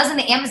 When I was in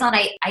the Amazon,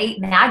 I ate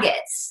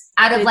maggots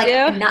out of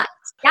a nut.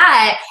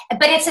 Yeah,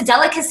 but it's a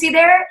delicacy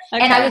there.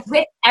 Okay. And I was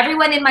with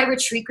everyone in my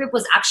retreat group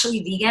was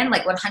actually vegan,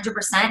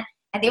 100%.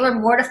 And they were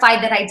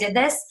mortified that I did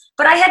this,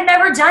 but I had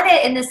never done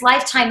it in this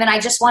lifetime. And I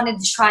just wanted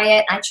to try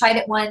it. I tried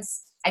it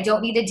once. I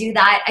don't need to do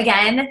that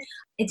again.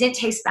 It didn't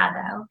taste bad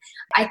though.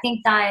 I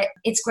think that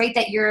it's great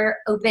that you're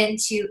open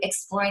to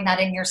exploring that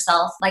in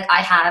yourself like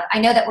I have. I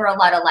know that we're a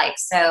lot alike.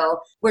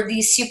 So we're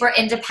these super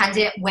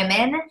independent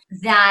women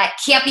that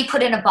can't be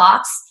put in a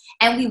box.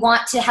 And we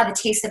want to have a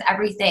taste of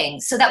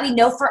everything so that we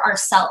know for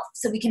ourselves,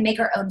 so we can make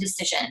our own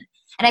decision.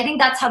 And I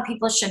think that's how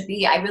people should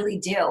be. I really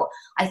do.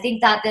 I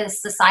think that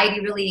this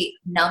society really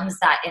numbs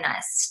that in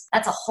us.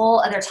 That's a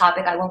whole other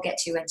topic I won't get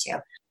too into.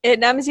 It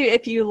numbs you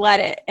if you let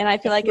it. And I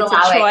feel like it's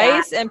a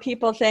choice and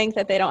people think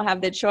that they don't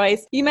have the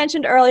choice. You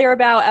mentioned earlier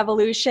about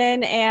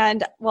evolution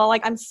and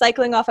I'm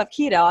cycling off of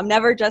keto. I'm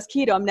never just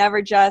keto. I'm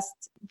never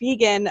just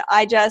vegan.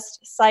 I just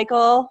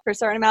cycle for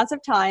certain amounts of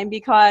time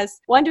because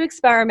to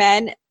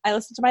experiment. I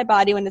listen to my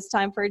body when it's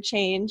time for a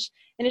change,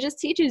 and it just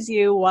teaches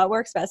you what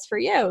works best for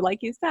you, like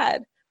you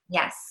said.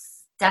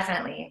 Yes,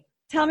 definitely.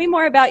 Tell me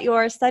more about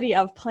your study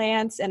of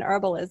plants and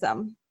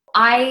herbalism.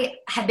 I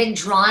had been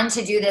drawn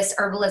to do this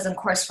herbalism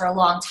course for a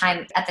long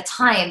time. At the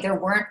time, there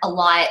weren't a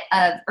lot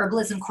of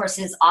herbalism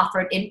courses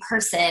offered in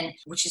person,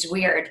 which is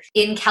weird,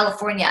 in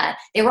California.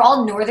 They were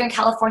all Northern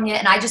California,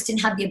 and I just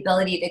didn't have the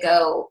ability to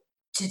go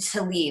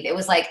to leave. It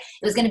was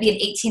going to be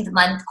an 18th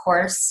month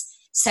course.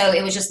 So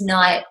it was just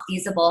not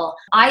feasible.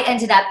 I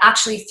ended up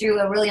actually through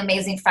a really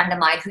amazing friend of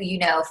mine who you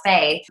know,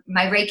 Faye,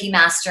 my Reiki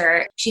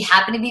master. She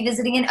happened to be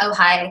visiting in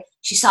Ojai.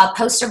 She saw a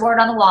poster board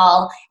on the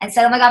wall and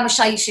said, oh my God,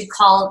 Michelle, you should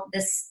call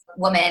this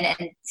woman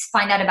and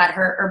find out about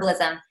her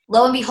herbalism.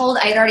 Lo and behold,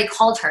 I had already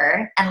called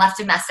her and left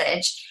a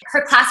message.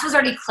 Her class was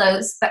already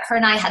closed, but her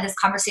and I had this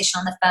conversation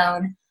on the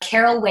phone.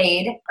 Carol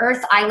Wade,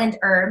 Earth Island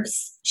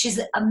Herbs. She's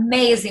an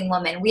amazing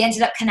woman. We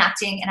ended up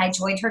connecting and I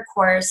joined her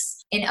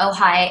course in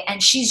Ojai,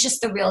 and she's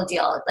just the real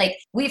deal. Like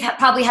we've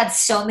probably had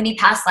so many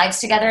past lives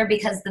together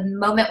because the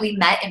moment we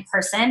met in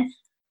person,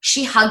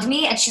 she hugged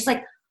me and she's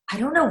like, I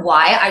don't know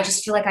why, I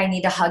just feel like I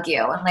need to hug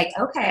you. I'm like,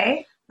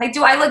 okay. Like,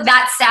 do I look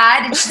that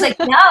sad? And she's like,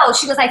 no.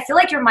 She goes, I feel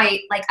like you're my,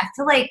 like, I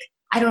feel like,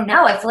 I don't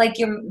know. I feel like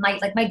you're my,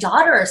 like my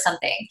daughter or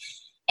something.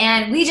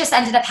 And we just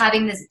ended up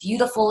having this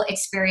beautiful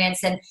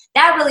experience. And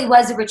that really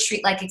was a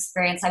retreat-like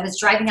experience. I was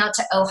driving out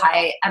to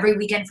Ojai every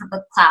weekend for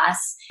book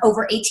class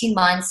over 18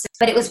 months,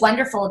 but it was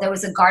wonderful. There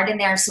was a garden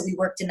there. So we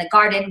worked in the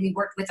garden. We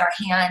worked with our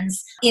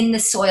hands in the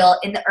soil,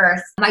 in the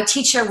earth. My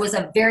teacher was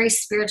a very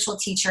spiritual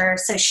teacher.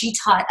 So she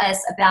taught us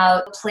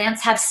about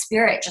plants have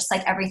spirit, just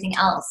like everything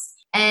else.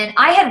 And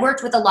I had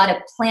worked with a lot of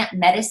plant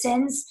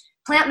medicines.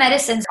 Plant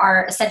medicines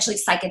are essentially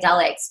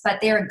psychedelics, but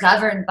they are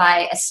governed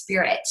by a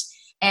spirit.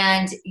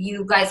 And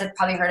you guys have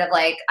probably heard of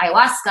like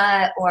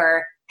ayahuasca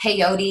or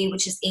peyote,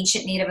 which is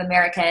ancient Native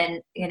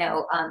American,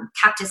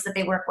 cactus that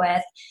they work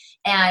with,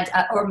 and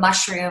or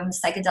mushrooms,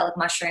 psychedelic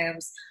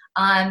mushrooms,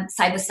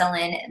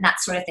 psilocybin, and that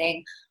sort of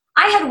thing.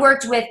 I had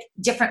worked with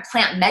different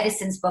plant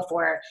medicines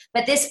before,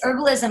 but this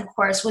herbalism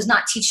course was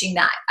not teaching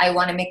that. I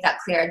want to make that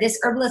clear. This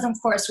herbalism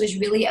course was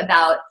really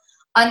about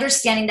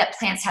understanding that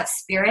plants have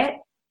spirit,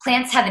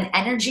 plants have an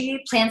energy,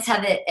 plants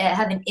have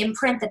an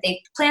imprint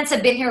plants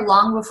have been here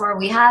long before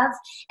we have,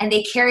 and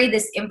they carry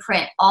this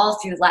imprint all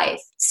through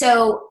life.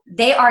 So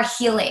they are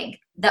healing.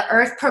 The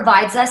earth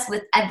provides us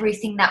with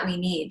everything that we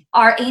need.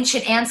 Our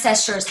ancient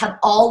ancestors have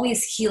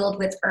always healed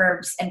with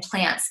herbs and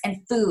plants and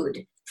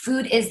food.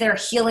 Food is their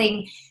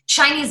healing.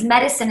 Chinese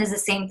medicine is the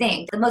same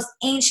thing. The most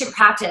ancient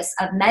practice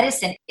of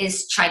medicine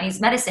is Chinese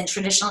medicine,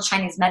 traditional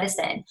Chinese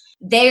medicine.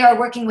 They are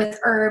working with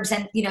herbs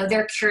and,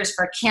 there are cures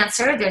for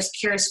cancer. There's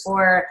cures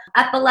for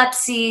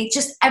epilepsy,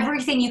 just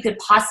everything you could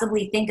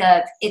possibly think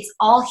of. It's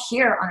all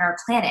here on our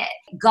planet.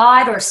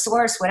 God or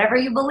source, whatever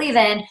you believe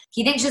in,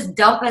 he didn't just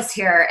dump us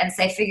here and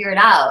say, figure it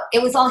out.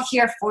 It was all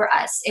here for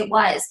us. It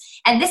was.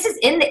 And this is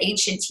in the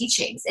ancient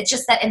teachings. It's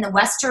just that in the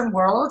Western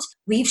world,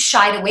 we've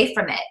shied away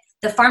from it.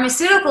 The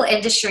pharmaceutical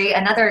industry,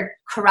 another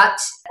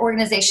corrupt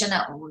organization,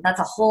 that's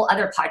a whole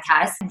other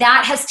podcast,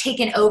 that has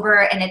taken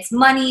over, and its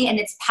money and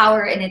its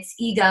power and its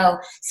ego.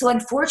 So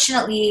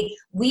unfortunately,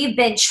 we've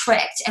been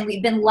tricked and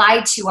we've been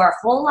lied to our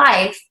whole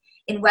life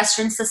in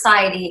Western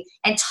society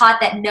and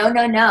taught that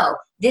no,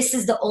 this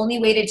is the only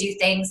way to do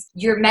things.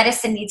 Your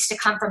medicine needs to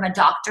come from a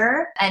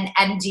doctor, an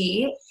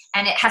MD,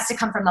 and it has to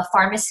come from a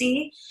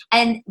pharmacy.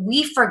 And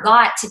we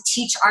forgot to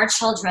teach our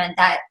children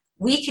that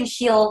we can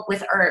heal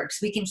with herbs.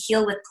 We can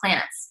heal with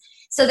plants.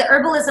 So the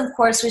herbalism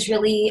course was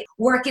really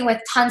working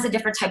with tons of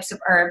different types of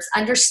herbs,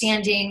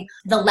 understanding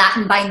the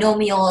Latin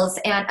binomials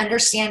and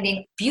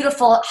understanding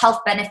beautiful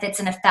health benefits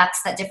and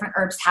effects that different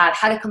herbs have,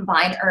 how to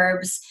combine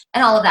herbs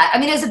and all of that. I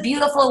mean, it was a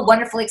beautiful,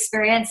 wonderful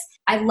experience.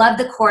 I loved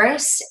the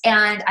course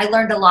and I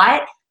learned a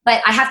lot.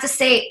 But I have to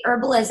say,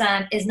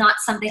 herbalism is not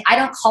something, I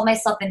don't call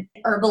myself an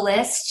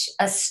herbalist.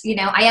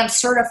 I am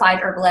certified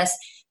herbalist.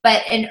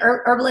 But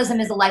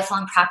herbalism is a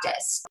lifelong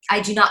practice.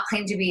 I do not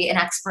claim to be an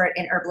expert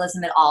in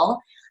herbalism at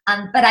all.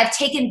 But I've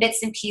taken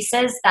bits and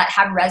pieces that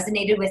have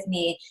resonated with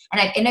me,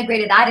 and I've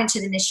integrated that into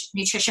the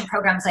nutrition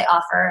programs I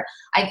offer.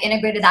 I've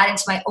integrated that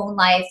into my own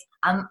life.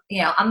 I'm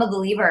a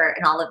believer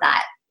in all of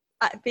that.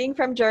 Being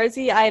from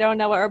Jersey, I don't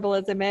know what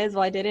herbalism is.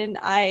 Well, I didn't.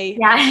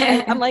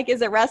 Yeah. I'm like,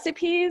 is it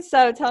recipes?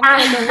 So tell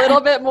me a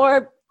little bit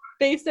more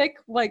basic.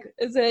 Like,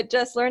 is it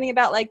just learning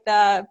about like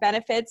the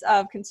benefits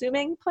of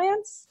consuming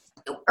plants?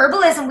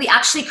 Herbalism, we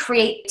actually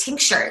create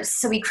tinctures.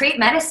 So we create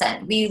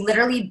medicine. We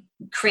literally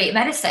create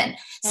medicine.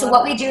 So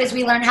what we do is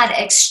we learn how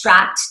to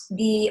extract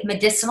the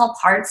medicinal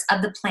parts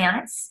of the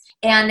plants.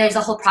 And there's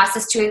a whole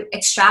process to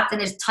extract, and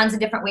there's tons of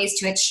different ways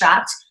to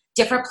extract.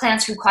 Different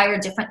plants require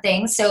different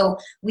things. So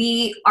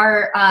we're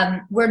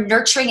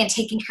nurturing and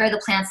taking care of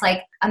the plants.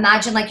 Like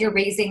imagine like you're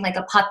raising like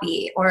a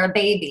puppy or a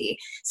baby.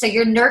 So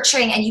you're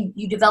nurturing and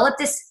you develop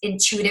this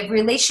intuitive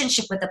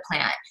relationship with the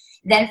plant.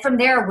 Then from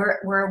there,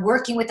 we're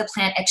working with the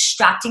plant,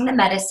 extracting the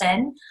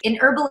medicine. In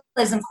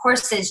herbalism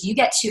courses, you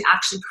get to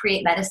actually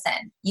create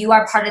medicine. You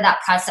are part of that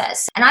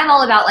process. And I'm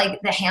all about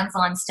like the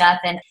hands-on stuff.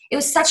 And it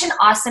was such an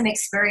awesome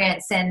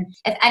experience. And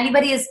if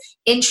anybody is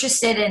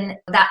interested in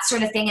that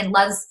sort of thing and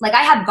loves, like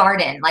I have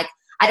garden, like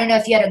I don't know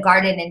if you had a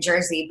garden in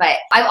Jersey, but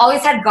I've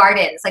always had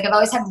gardens. Like I've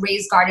always had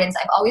raised gardens.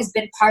 I've always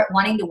been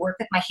wanting to work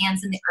with my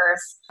hands in the earth.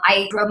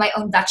 I grow my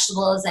own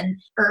vegetables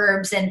and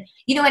herbs and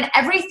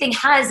everything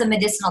has a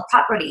medicinal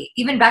property,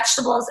 even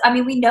vegetables. I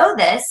mean, we know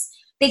this.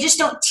 They just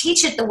don't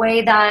teach it the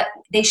way that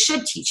they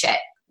should teach it.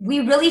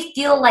 We really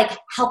feel like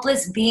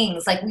helpless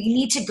beings. Like we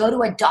need to go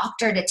to a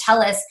doctor to tell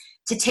us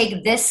to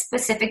take this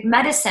specific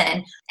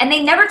medicine. And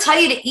they never tell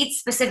you to eat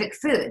specific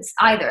foods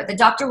either. The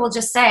doctor will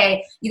just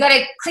say, you got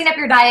to clean up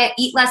your diet,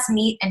 eat less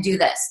meat, and do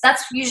this.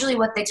 That's usually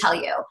what they tell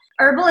you.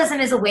 Herbalism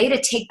is a way to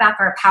take back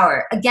our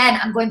power. Again,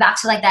 I'm going back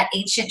to like that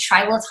ancient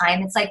tribal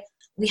time. It's like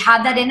we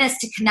have that in us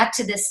to connect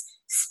to this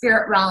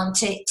spirit realm,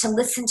 to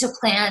listen to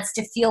plants,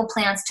 to feel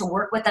plants, to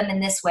work with them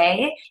in this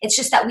way. It's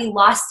just that we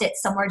lost it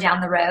somewhere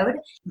down the road.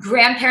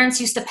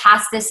 Grandparents used to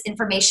pass this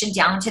information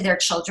down to their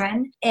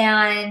children,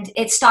 and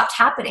it stopped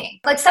happening.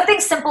 Like something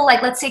simple,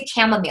 like let's say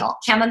chamomile.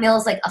 Chamomile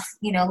is like a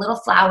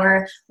little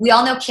flower. We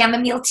all know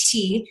chamomile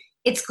tea.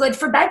 It's good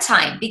for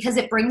bedtime because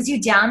it brings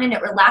you down and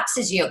it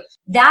relaxes you.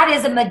 That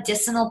is a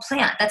medicinal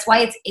plant. That's why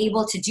it's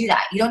able to do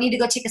that. You don't need to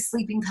go take a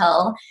sleeping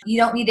pill. You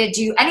don't need to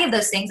do any of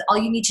those things. All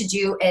you need to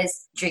do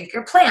is drink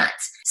your plant.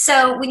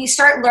 So when you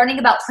start learning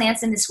about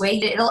plants in this way,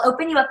 it'll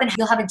open you up and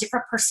you'll have a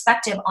different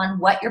perspective on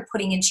what you're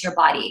putting into your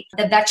body.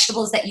 The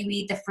vegetables that you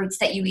eat, the fruits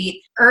that you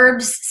eat,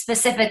 herbs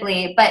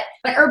specifically. But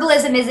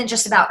herbalism isn't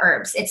just about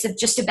herbs. It's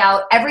just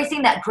about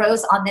everything that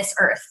grows on this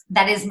earth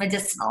that is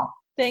medicinal.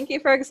 Thank you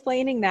for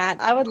explaining that.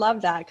 I would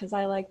love that because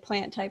I like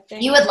plant type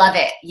things. You would love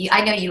it.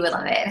 I know you would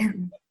love it.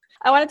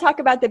 I want to talk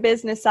about the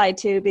business side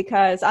too,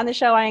 because on the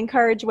show, I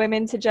encourage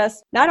women to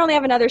just not only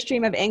have another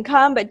stream of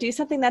income, but do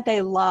something that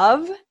they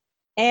love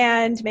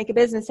and make a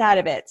business out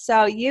of it.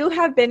 So you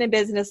have been in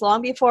business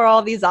long before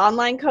all these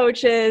online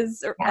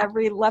coaches or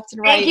every left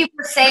and right. Thank you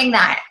for saying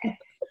that.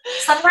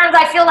 Sometimes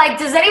I feel like,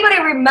 does anybody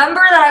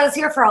remember that I was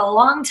here for a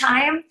long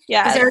time?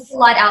 Yes. Because there's a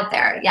lot out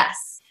there. Yes.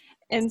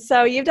 And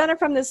so you've done it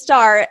from the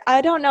start.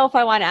 I don't know if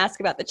I want to ask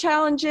about the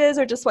challenges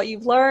or just what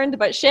you've learned,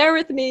 but share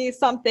with me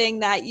something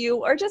that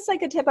or just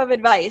like a tip of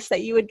advice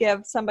that you would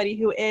give somebody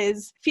who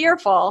is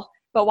fearful,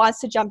 but wants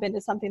to jump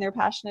into something they're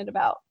passionate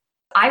about.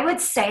 I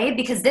would say,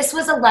 because this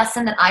was a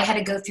lesson that I had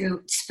to go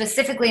through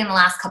specifically in the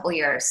last couple of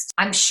years.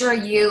 I'm sure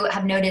you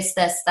have noticed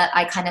this, that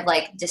I kind of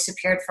like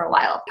disappeared for a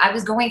while. I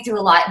was going through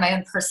a lot in my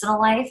own personal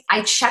life.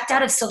 I checked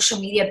out of social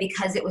media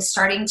because it was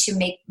starting to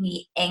make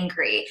me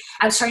angry.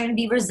 I was starting to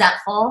be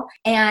resentful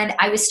and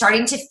I was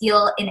starting to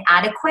feel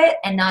inadequate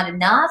and not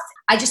enough.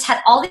 I just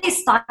had all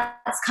these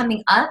thoughts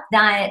coming up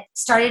that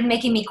started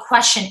making me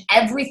question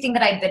everything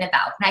that I'd been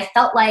about. And I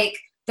felt like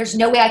there's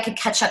no way I could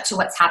catch up to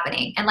what's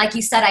happening. And like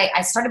you said,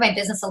 I started my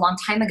business a long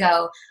time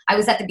ago. I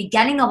was at the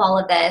beginning of all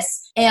of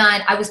this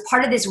and I was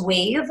part of this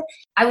wave.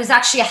 I was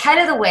actually ahead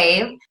of the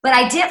wave, but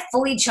I didn't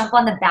fully jump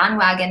on the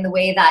bandwagon the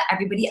way that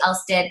everybody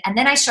else did. And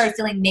then I started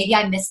feeling maybe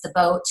I missed the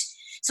boat.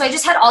 So I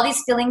just had all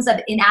these feelings of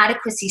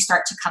inadequacy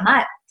start to come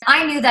up.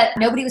 I knew that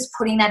nobody was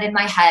putting that in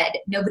my head.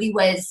 Nobody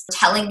was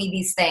telling me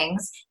these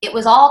things. It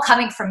was all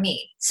coming from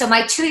me. So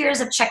my 2 years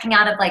of checking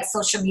out of like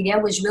social media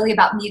was really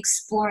about me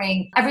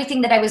exploring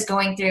everything that I was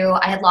going through.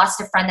 I had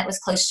lost a friend that was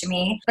close to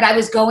me, but I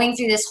was going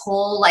through this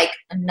whole like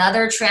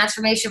another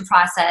transformation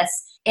process.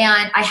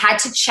 And I had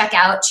to check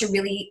out to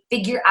really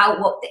figure out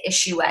what the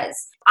issue was.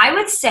 I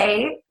would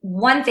say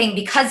one thing,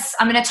 because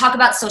I'm going to talk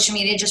about social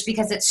media just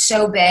because it's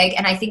so big.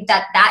 And I think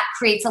that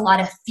creates a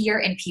lot of fear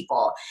in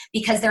people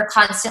because they're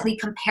constantly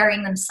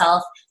comparing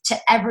themselves to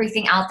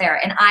everything out there.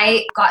 And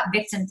I got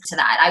victim to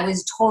that. I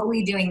was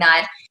totally doing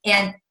that.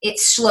 And it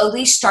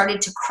slowly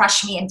started to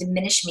crush me and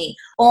diminish me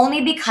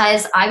only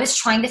because I was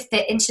trying to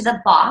fit into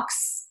the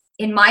box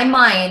in my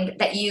mind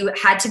that you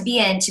had to be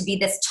in to be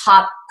this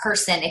top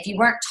person. If you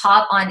weren't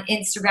top on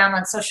Instagram,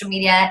 on social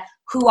media,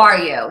 who are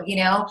you,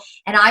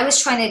 And I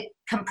was trying to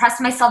compress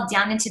myself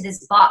down into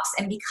this box.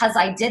 And because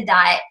I did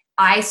that,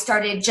 I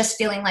started just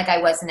feeling like I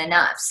wasn't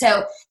enough.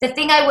 So the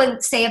thing I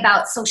would say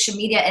about social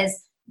media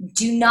is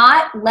do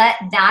not let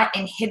that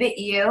inhibit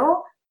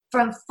you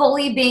from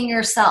fully being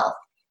yourself.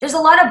 There's a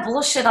lot of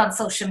bullshit on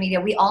social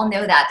media. We all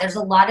know that. There's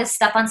a lot of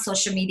stuff on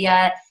social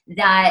media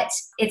that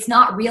it's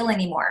not real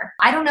anymore.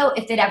 I don't know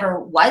if it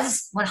ever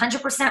was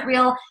 100%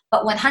 real,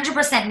 but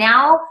 100%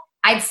 now,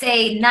 I'd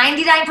say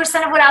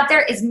 99% of what out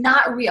there is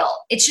not real.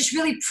 It's just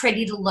really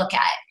pretty to look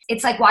at.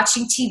 It's like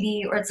watching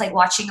TV or it's like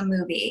watching a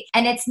movie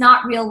and it's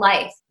not real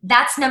life.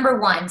 That's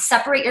number one.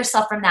 Separate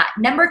yourself from that.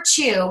 Number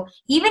two,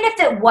 even if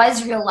it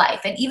was real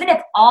life and even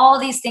if all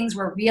these things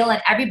were real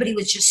and everybody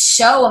was just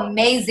so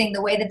amazing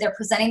the way that they're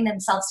presenting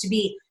themselves to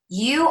be,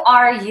 you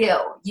are you.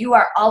 You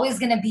are always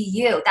going to be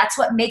you. That's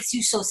what makes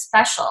you so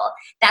special.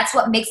 That's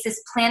what makes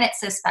this planet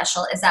so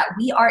special is that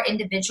we are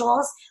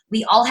individuals.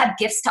 We all have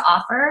gifts to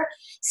offer.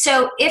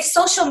 So if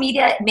social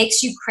media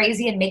makes you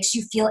crazy and makes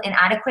you feel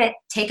inadequate,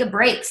 take a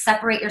break,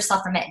 separate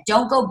yourself from it.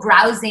 Don't go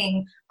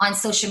browsing on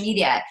social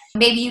media.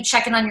 Maybe you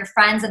check in on your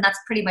friends and that's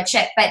pretty much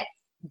it. But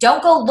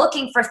don't go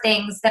looking for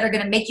things that are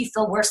going to make you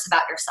feel worse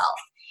about yourself.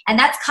 And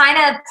that's kind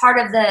of part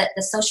of the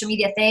social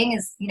media thing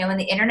is, in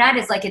the internet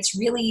is like it's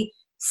really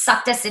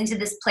sucked us into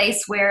this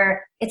place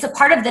where it's a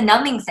part of the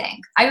numbing thing.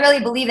 I really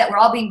believe that we're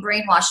all being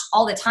brainwashed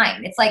all the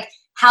time. It's like,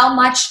 how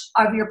much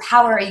of your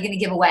power are you going to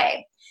give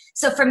away?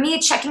 So for me,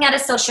 checking out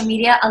of social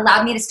media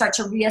allowed me to start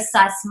to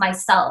reassess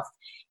myself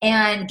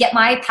and get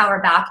my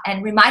power back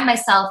and remind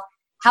myself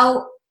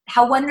how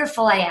how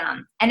wonderful I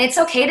am. And it's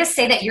okay to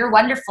say that you're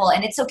wonderful.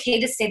 And it's okay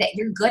to say that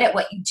you're good at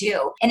what you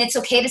do. And it's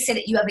okay to say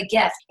that you have a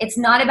gift. It's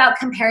not about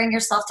comparing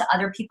yourself to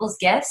other people's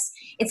gifts.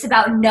 It's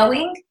about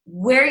knowing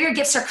where your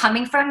gifts are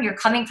coming from. You're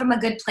coming from a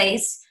good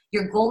place.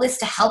 Your goal is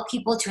to help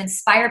people, to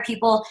inspire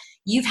people.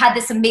 You've had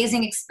this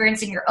amazing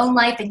experience in your own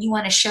life and you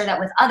want to share that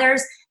with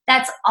others.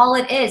 That's all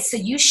it is. So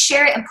you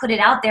share it and put it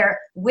out there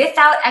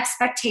without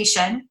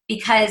expectation,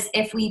 because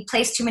if we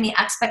place too many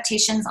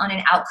expectations on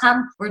an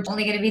outcome, we're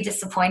only going to be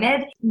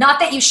disappointed. Not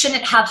that you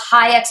shouldn't have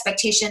high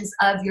expectations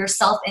of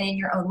yourself and in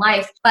your own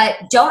life, but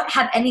don't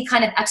have any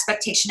kind of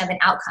expectation of an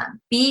outcome.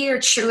 Be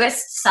your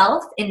truest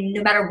self, and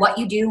no matter what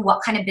you do,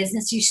 what kind of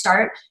business you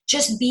start,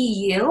 just be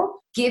you.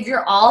 Give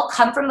your all,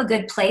 come from a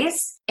good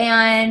place,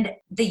 and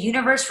the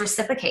universe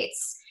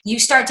reciprocates. You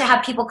start to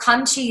have people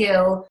come to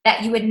you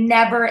that you would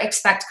never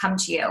expect to come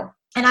to you.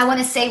 And I want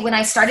to say, when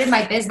I started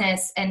my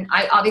business, and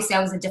I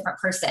was a different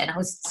person. I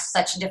was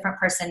such a different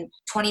person,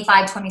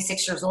 25,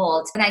 26 years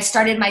old. When I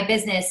started my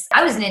business,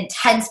 I was an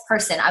intense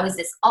person. I was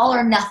this all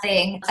or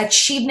nothing,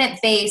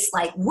 achievement-based,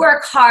 like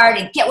work hard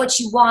and get what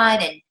you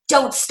want and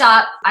don't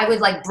stop. I would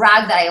like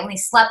brag that I only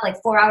slept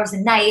like 4 hours a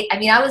night. I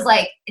mean, I was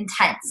like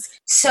intense.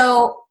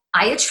 So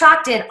I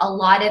attracted a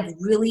lot of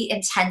really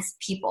intense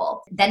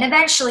people. Then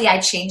eventually I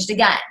changed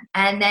again.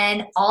 And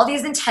then all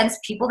these intense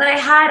people that I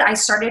had, I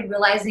started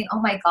realizing, oh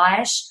my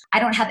gosh, I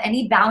don't have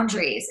any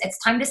boundaries. It's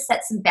time to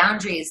set some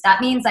boundaries.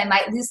 That means I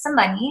might lose some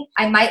money.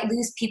 I might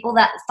lose people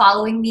that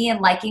following me and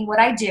liking what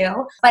I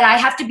do, but I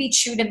have to be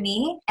true to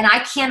me, and I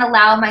can't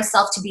allow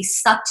myself to be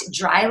sucked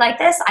dry like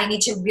this. I need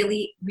to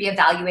really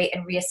reevaluate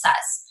and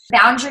reassess.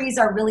 Boundaries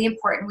are really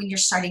important when you're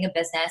starting a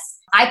business.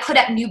 I put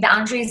up new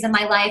boundaries in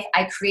my life.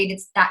 I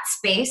created that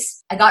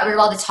space. I got rid of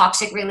all the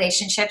toxic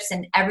relationships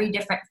in every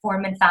different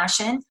form and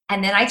fashion.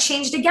 And then I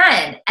changed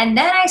again. And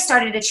then I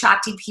started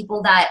attracting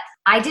people that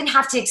I didn't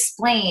have to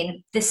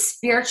explain the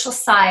spiritual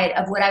side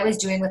of what I was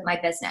doing with my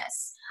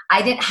business.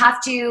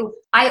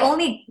 I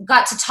only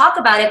got to talk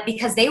about it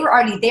because they were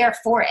already there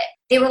for it.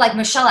 They were like,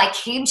 Michelle, I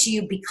came to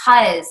you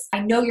because I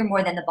know you're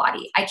more than the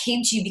body. I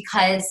came to you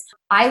because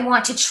I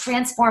want to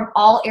transform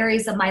all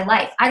areas of my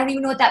life. I don't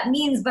even know what that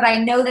means, but I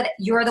know that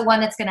you're the one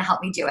that's going to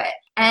help me do it.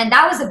 And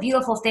that was a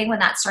beautiful thing when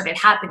that started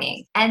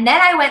happening. And then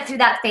I went through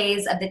that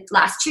phase of the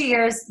last 2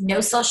 years,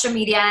 no social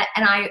media.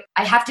 And I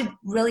have to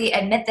really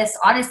admit this,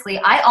 honestly,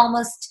 I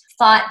almost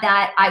thought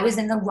that I was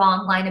in the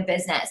wrong line of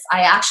business.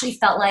 I actually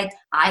felt like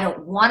I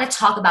don't want to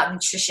talk about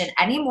nutrition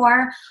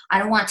anymore. I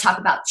don't want to talk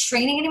about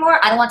training anymore.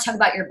 I don't want to talk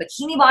about your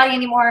bikini body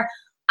anymore.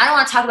 I don't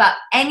want to talk about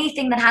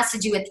anything that has to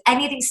do with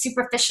anything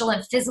superficial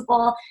and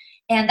physical.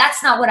 And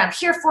that's not what I'm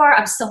here for.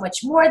 I'm so much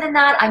more than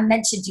that. I'm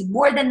meant to do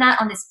more than that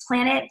on this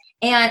planet.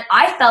 And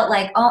I felt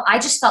like, I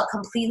just felt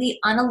completely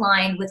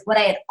unaligned with what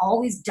I had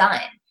always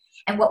done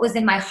and what was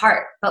in my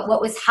heart. But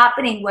what was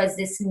happening was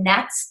this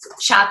next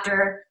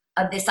chapter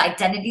of this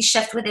identity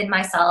shift within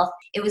myself.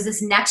 It was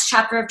this next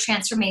chapter of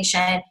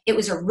transformation. It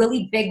was a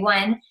really big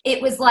one.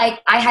 It was like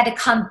I had to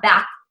come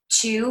back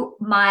to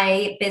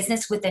my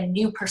business with a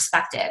new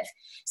perspective.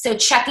 So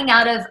checking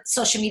out of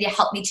social media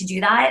helped me to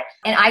do that.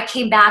 And I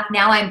came back.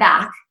 Now I'm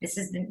back. This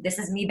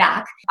is me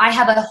back. I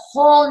have a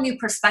whole new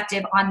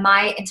perspective on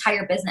my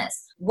entire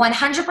business.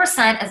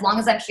 100%, as long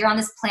as I'm here on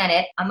this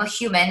planet, I'm a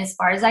human as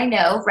far as I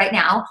know right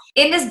now,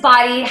 in this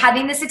body,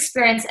 having this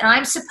experience, and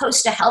I'm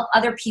supposed to help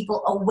other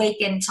people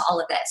awaken to all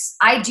of this.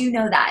 I do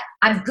know that.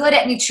 I'm good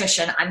at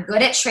nutrition. I'm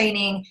good at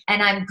training,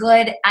 and I'm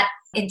good at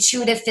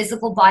intuitive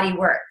physical body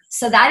work.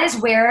 So that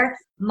is where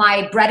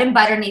my bread and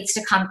butter needs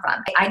to come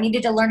from. I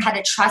needed to learn how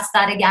to trust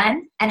that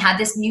again and have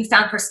this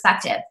newfound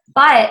perspective.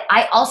 But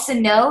I also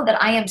know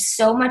that I am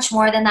so much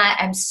more than that.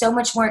 I'm so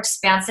much more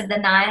expansive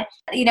than that.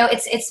 You know,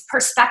 it's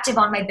perspective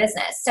on my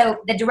business. So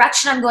the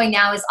direction I'm going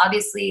now is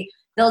obviously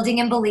building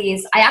in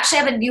Belize. I actually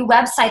have a new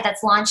website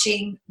that's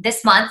launching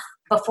this month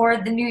before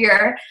the new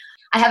year.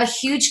 I have a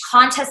huge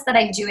contest that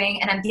I'm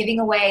doing, and I'm giving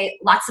away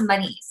lots of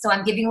money. So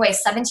I'm giving away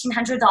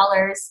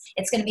 $1,700.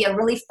 It's going to be a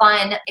really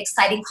fun,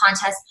 exciting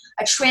contest,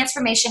 a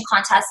transformation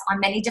contest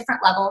on many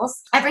different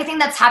levels. Everything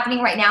that's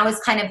happening right now is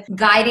kind of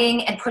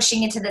guiding and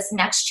pushing into this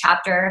next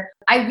chapter.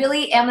 I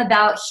really am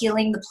about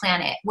healing the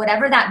planet,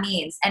 whatever that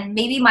means. And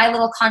maybe my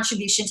little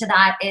contribution to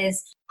that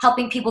is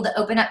helping people to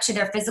open up to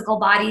their physical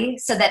body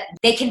so that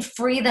they can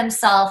free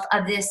themselves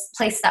of this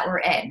place that we're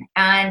in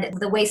and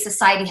the way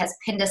society has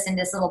pinned us in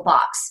this little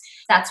box.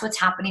 That's what's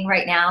happening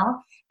right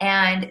now.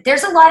 And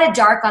there's a lot of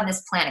dark on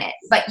this planet,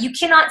 but you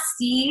cannot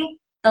see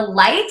the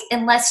light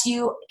unless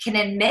you can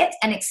admit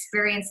and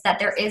experience that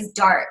there is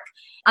dark.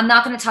 I'm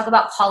not going to talk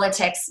about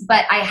politics,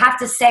 but I have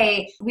to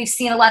say we've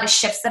seen a lot of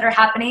shifts that are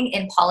happening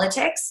in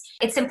politics.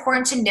 It's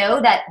important to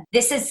know that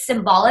this is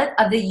symbolic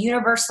of the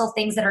universal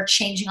things that are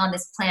changing on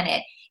this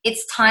planet.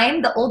 It's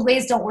time. The old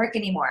ways don't work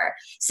anymore.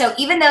 So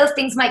even though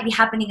things might be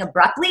happening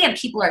abruptly and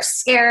people are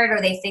scared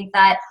or they think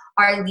that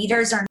our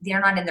leaders they're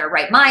not in their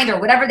right mind or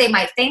whatever they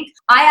might think,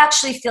 I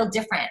actually feel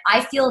different.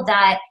 I feel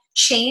that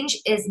change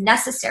is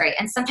necessary.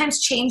 And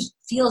sometimes change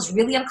feels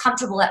really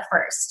uncomfortable at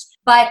first.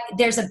 But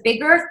there's a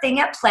bigger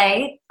thing at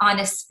play on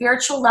a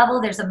spiritual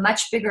level. There's a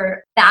much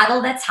bigger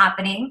battle that's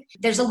happening.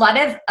 There's a lot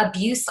of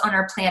abuse on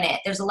our planet.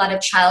 There's a lot of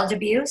child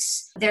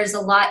abuse. There's a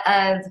lot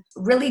of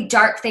really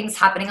dark things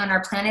happening on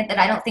our planet that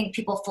I don't think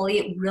people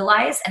fully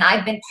realize. And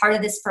I've been part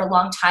of this for a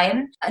long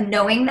time,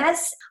 knowing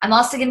this. I'm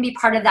also going to be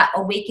part of that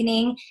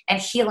awakening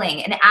and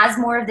healing. And as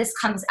more of this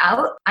comes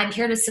out, I'm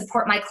here to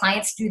support my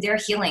clients through their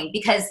healing,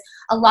 because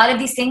a lot of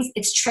these things,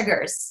 it's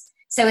triggers.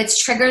 So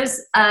it's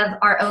triggers of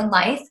our own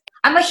life.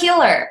 I'm a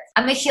healer.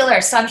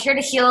 So I'm here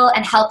to heal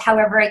and help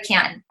however I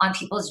can on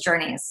people's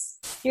journeys.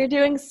 You're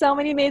doing so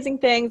many amazing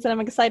things, and I'm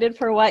excited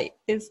for what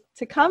is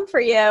to come for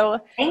you.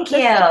 Thank you.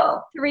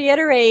 To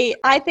reiterate,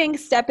 I think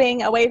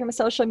stepping away from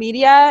social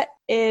media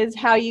is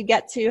how you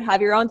get to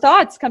have your own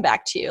thoughts come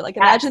back to you. Like,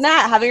 imagine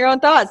that, having your own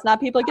thoughts, not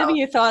people giving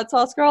you thoughts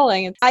while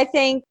scrolling. I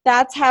think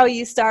that's how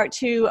you start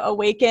to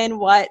awaken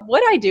what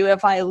would I do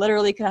if I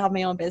literally could have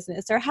my own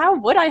business, or how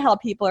would I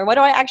help people, or what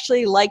do I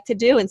actually like to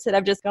do instead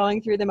of just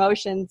going through the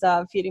motions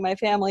of feeding my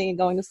family and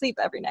going to sleep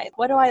every night.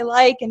 What do I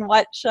like and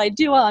what should I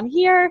do while I'm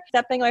here?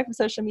 Stepping away from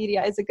social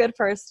media is a good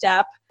first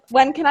step.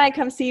 When can I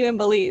come see you in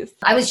Belize?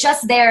 I was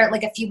just there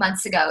like a few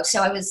months ago.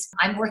 So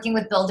I'm working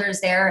with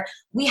builders there.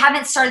 We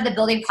haven't started the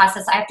building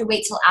process. I have to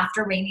wait till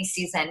after rainy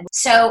season.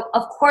 So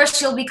of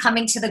course you'll be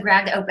coming to the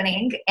grand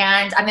opening,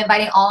 and I'm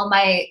inviting all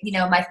my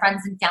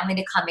friends and family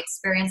to come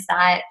experience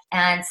that.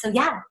 And so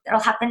yeah,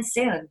 it'll happen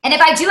soon. And if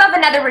I do have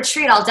another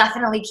retreat, I'll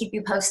definitely keep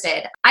you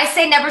posted. I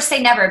say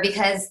never,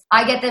 because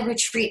I get the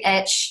retreat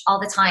itch all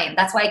the time.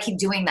 That's why I keep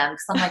doing them.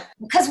 Because I'm like,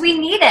 because we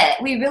need it.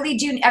 We really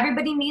do.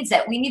 Everybody needs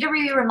it. We need to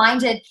be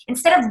reminded,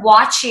 instead of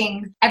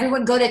watching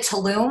everyone go to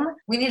Tulum,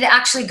 we need to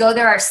actually go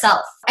there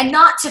ourselves, and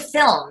not to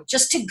film,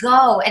 just to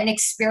go and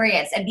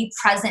experience and be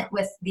present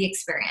with the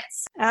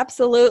experience.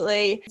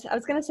 Absolutely. I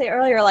was going to say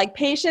earlier, like,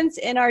 patience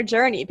in our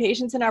journey,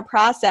 patience in our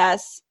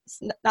process,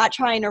 not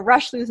trying to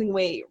rush losing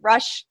weight,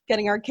 rush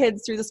getting our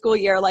kids through the school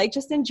year, like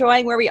just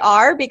enjoying where we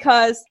are,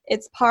 because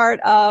it's part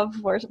of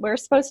where we're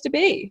supposed to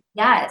be.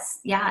 Yes.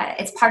 Yeah.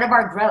 It's part of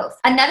our growth.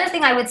 Another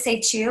thing I would say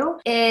too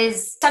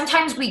is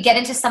sometimes we get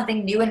into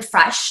something new and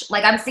fresh.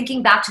 Like, I'm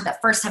thinking back to the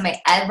first time I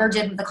ever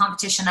did the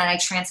competition and I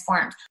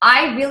transformed.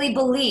 I really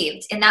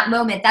believed in that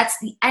moment, that's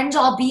the end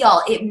all be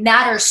all. It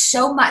matters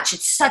so much.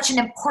 It's such an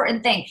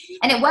important thing.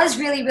 And it was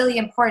really, really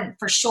important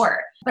for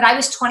sure. But I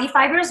was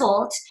 25 years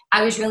old.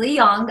 I was really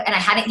young, and I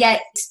hadn't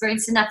yet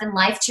experienced enough in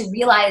life to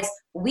realize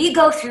we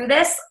go through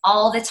this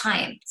all the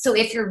time. So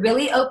if you're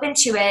really open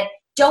to it,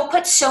 don't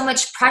put so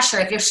much pressure.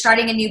 If you're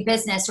starting a new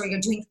business or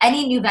you're doing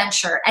any new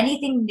venture,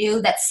 anything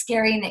new that's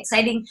scary and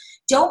exciting,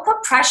 don't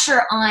put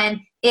pressure on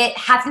it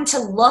having to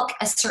look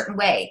a certain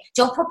way.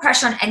 Don't put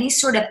pressure on any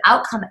sort of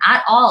outcome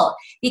at all,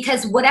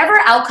 because whatever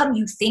outcome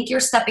you think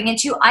you're stepping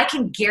into, I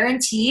can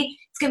guarantee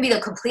it's going to be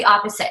the complete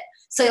opposite.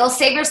 So you'll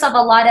save yourself a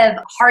lot of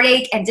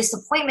heartache and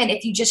disappointment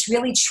if you just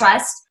really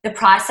trust the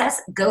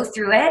process, go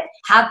through it,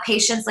 have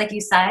patience, like you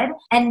said,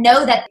 and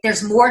know that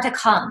there's more to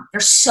come.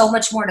 There's so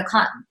much more to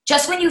come.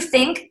 Just when you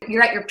think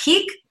you're at your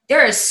peak,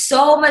 there is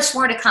so much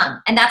more to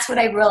come. And that's what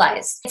I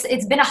realized.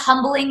 It's been a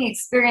humbling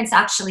experience,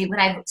 actually,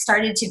 when I've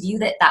started to view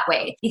it that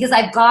way, because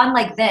I've gone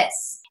like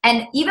this.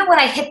 And even when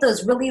I hit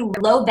those really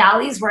low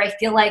valleys where I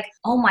feel like,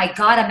 oh my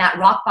God, I'm at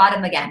rock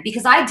bottom again.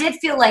 Because I did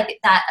feel like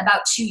that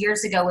about 2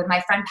 years ago when my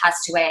friend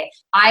passed away.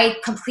 I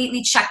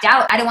completely checked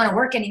out. I didn't want to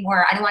work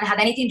anymore. I didn't want to have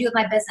anything to do with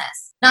my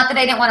business. Not that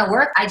I didn't want to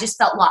work. I just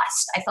felt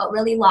lost. I felt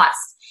really lost.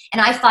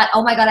 And I thought,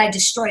 oh my God, I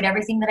destroyed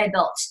everything that I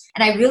built.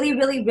 And I really,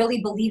 really,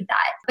 really believe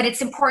that. But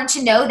it's important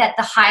to know that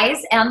the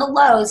highs and the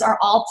lows are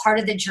all part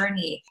of the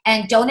journey.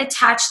 And don't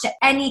attach to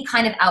any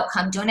kind of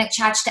outcome. Don't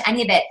attach to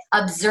any of it.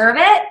 Observe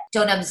it.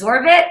 Don't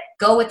absorb it.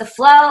 Go with the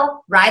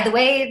flow. Ride the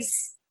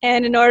waves.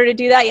 And in order to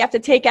do that, you have to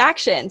take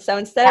action. So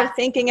instead of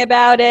thinking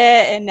about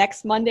it and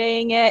next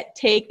Mondaying it,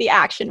 take the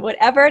action,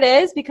 whatever it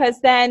is,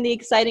 because then the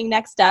exciting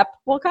next step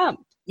will come.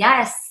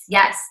 Yes.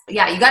 Yeah,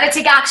 you got to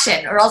take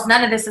action, or else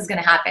none of this is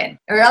going to happen,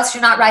 or else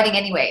you're not riding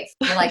any wave.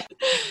 You're like,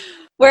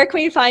 where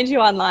can we find you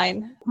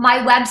online? My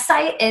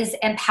website is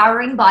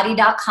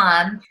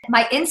empoweringbody.com.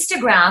 My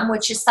Instagram,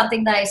 which is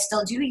something that I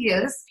still do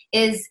use,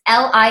 is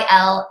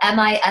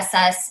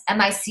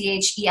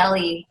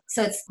LILMISSMICHELE.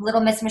 So it's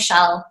Little Miss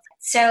Michelle.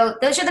 So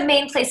those are the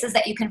main places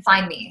that you can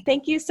find me.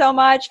 Thank you so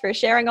much for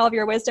sharing all of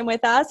your wisdom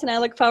with us, and I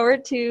look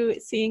forward to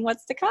seeing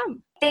what's to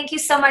come. Thank you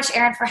so much,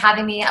 Erin, for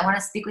having me. I want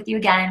to speak with you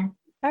again.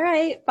 All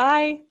right,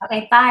 bye.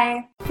 Okay,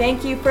 bye.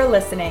 Thank you for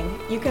listening.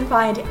 You can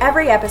find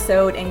every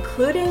episode,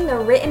 including the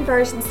written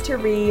versions to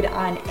read,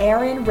 on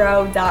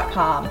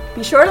erinrowe.com.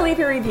 Be sure to leave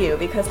your review,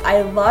 because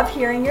I love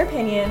hearing your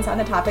opinions on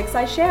the topics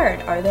I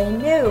shared. Are they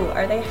new?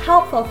 Are they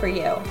helpful for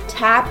you?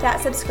 Tap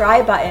that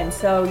subscribe button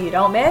so you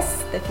don't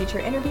miss the future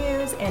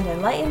interviews and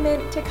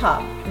enlightenment to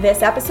come.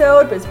 This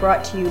episode was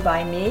brought to you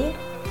by me,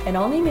 and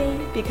only me,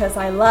 because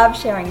I love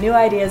sharing new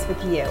ideas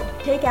with you.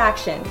 Take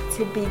action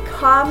to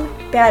become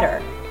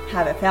better.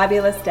 Have a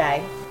fabulous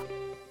day.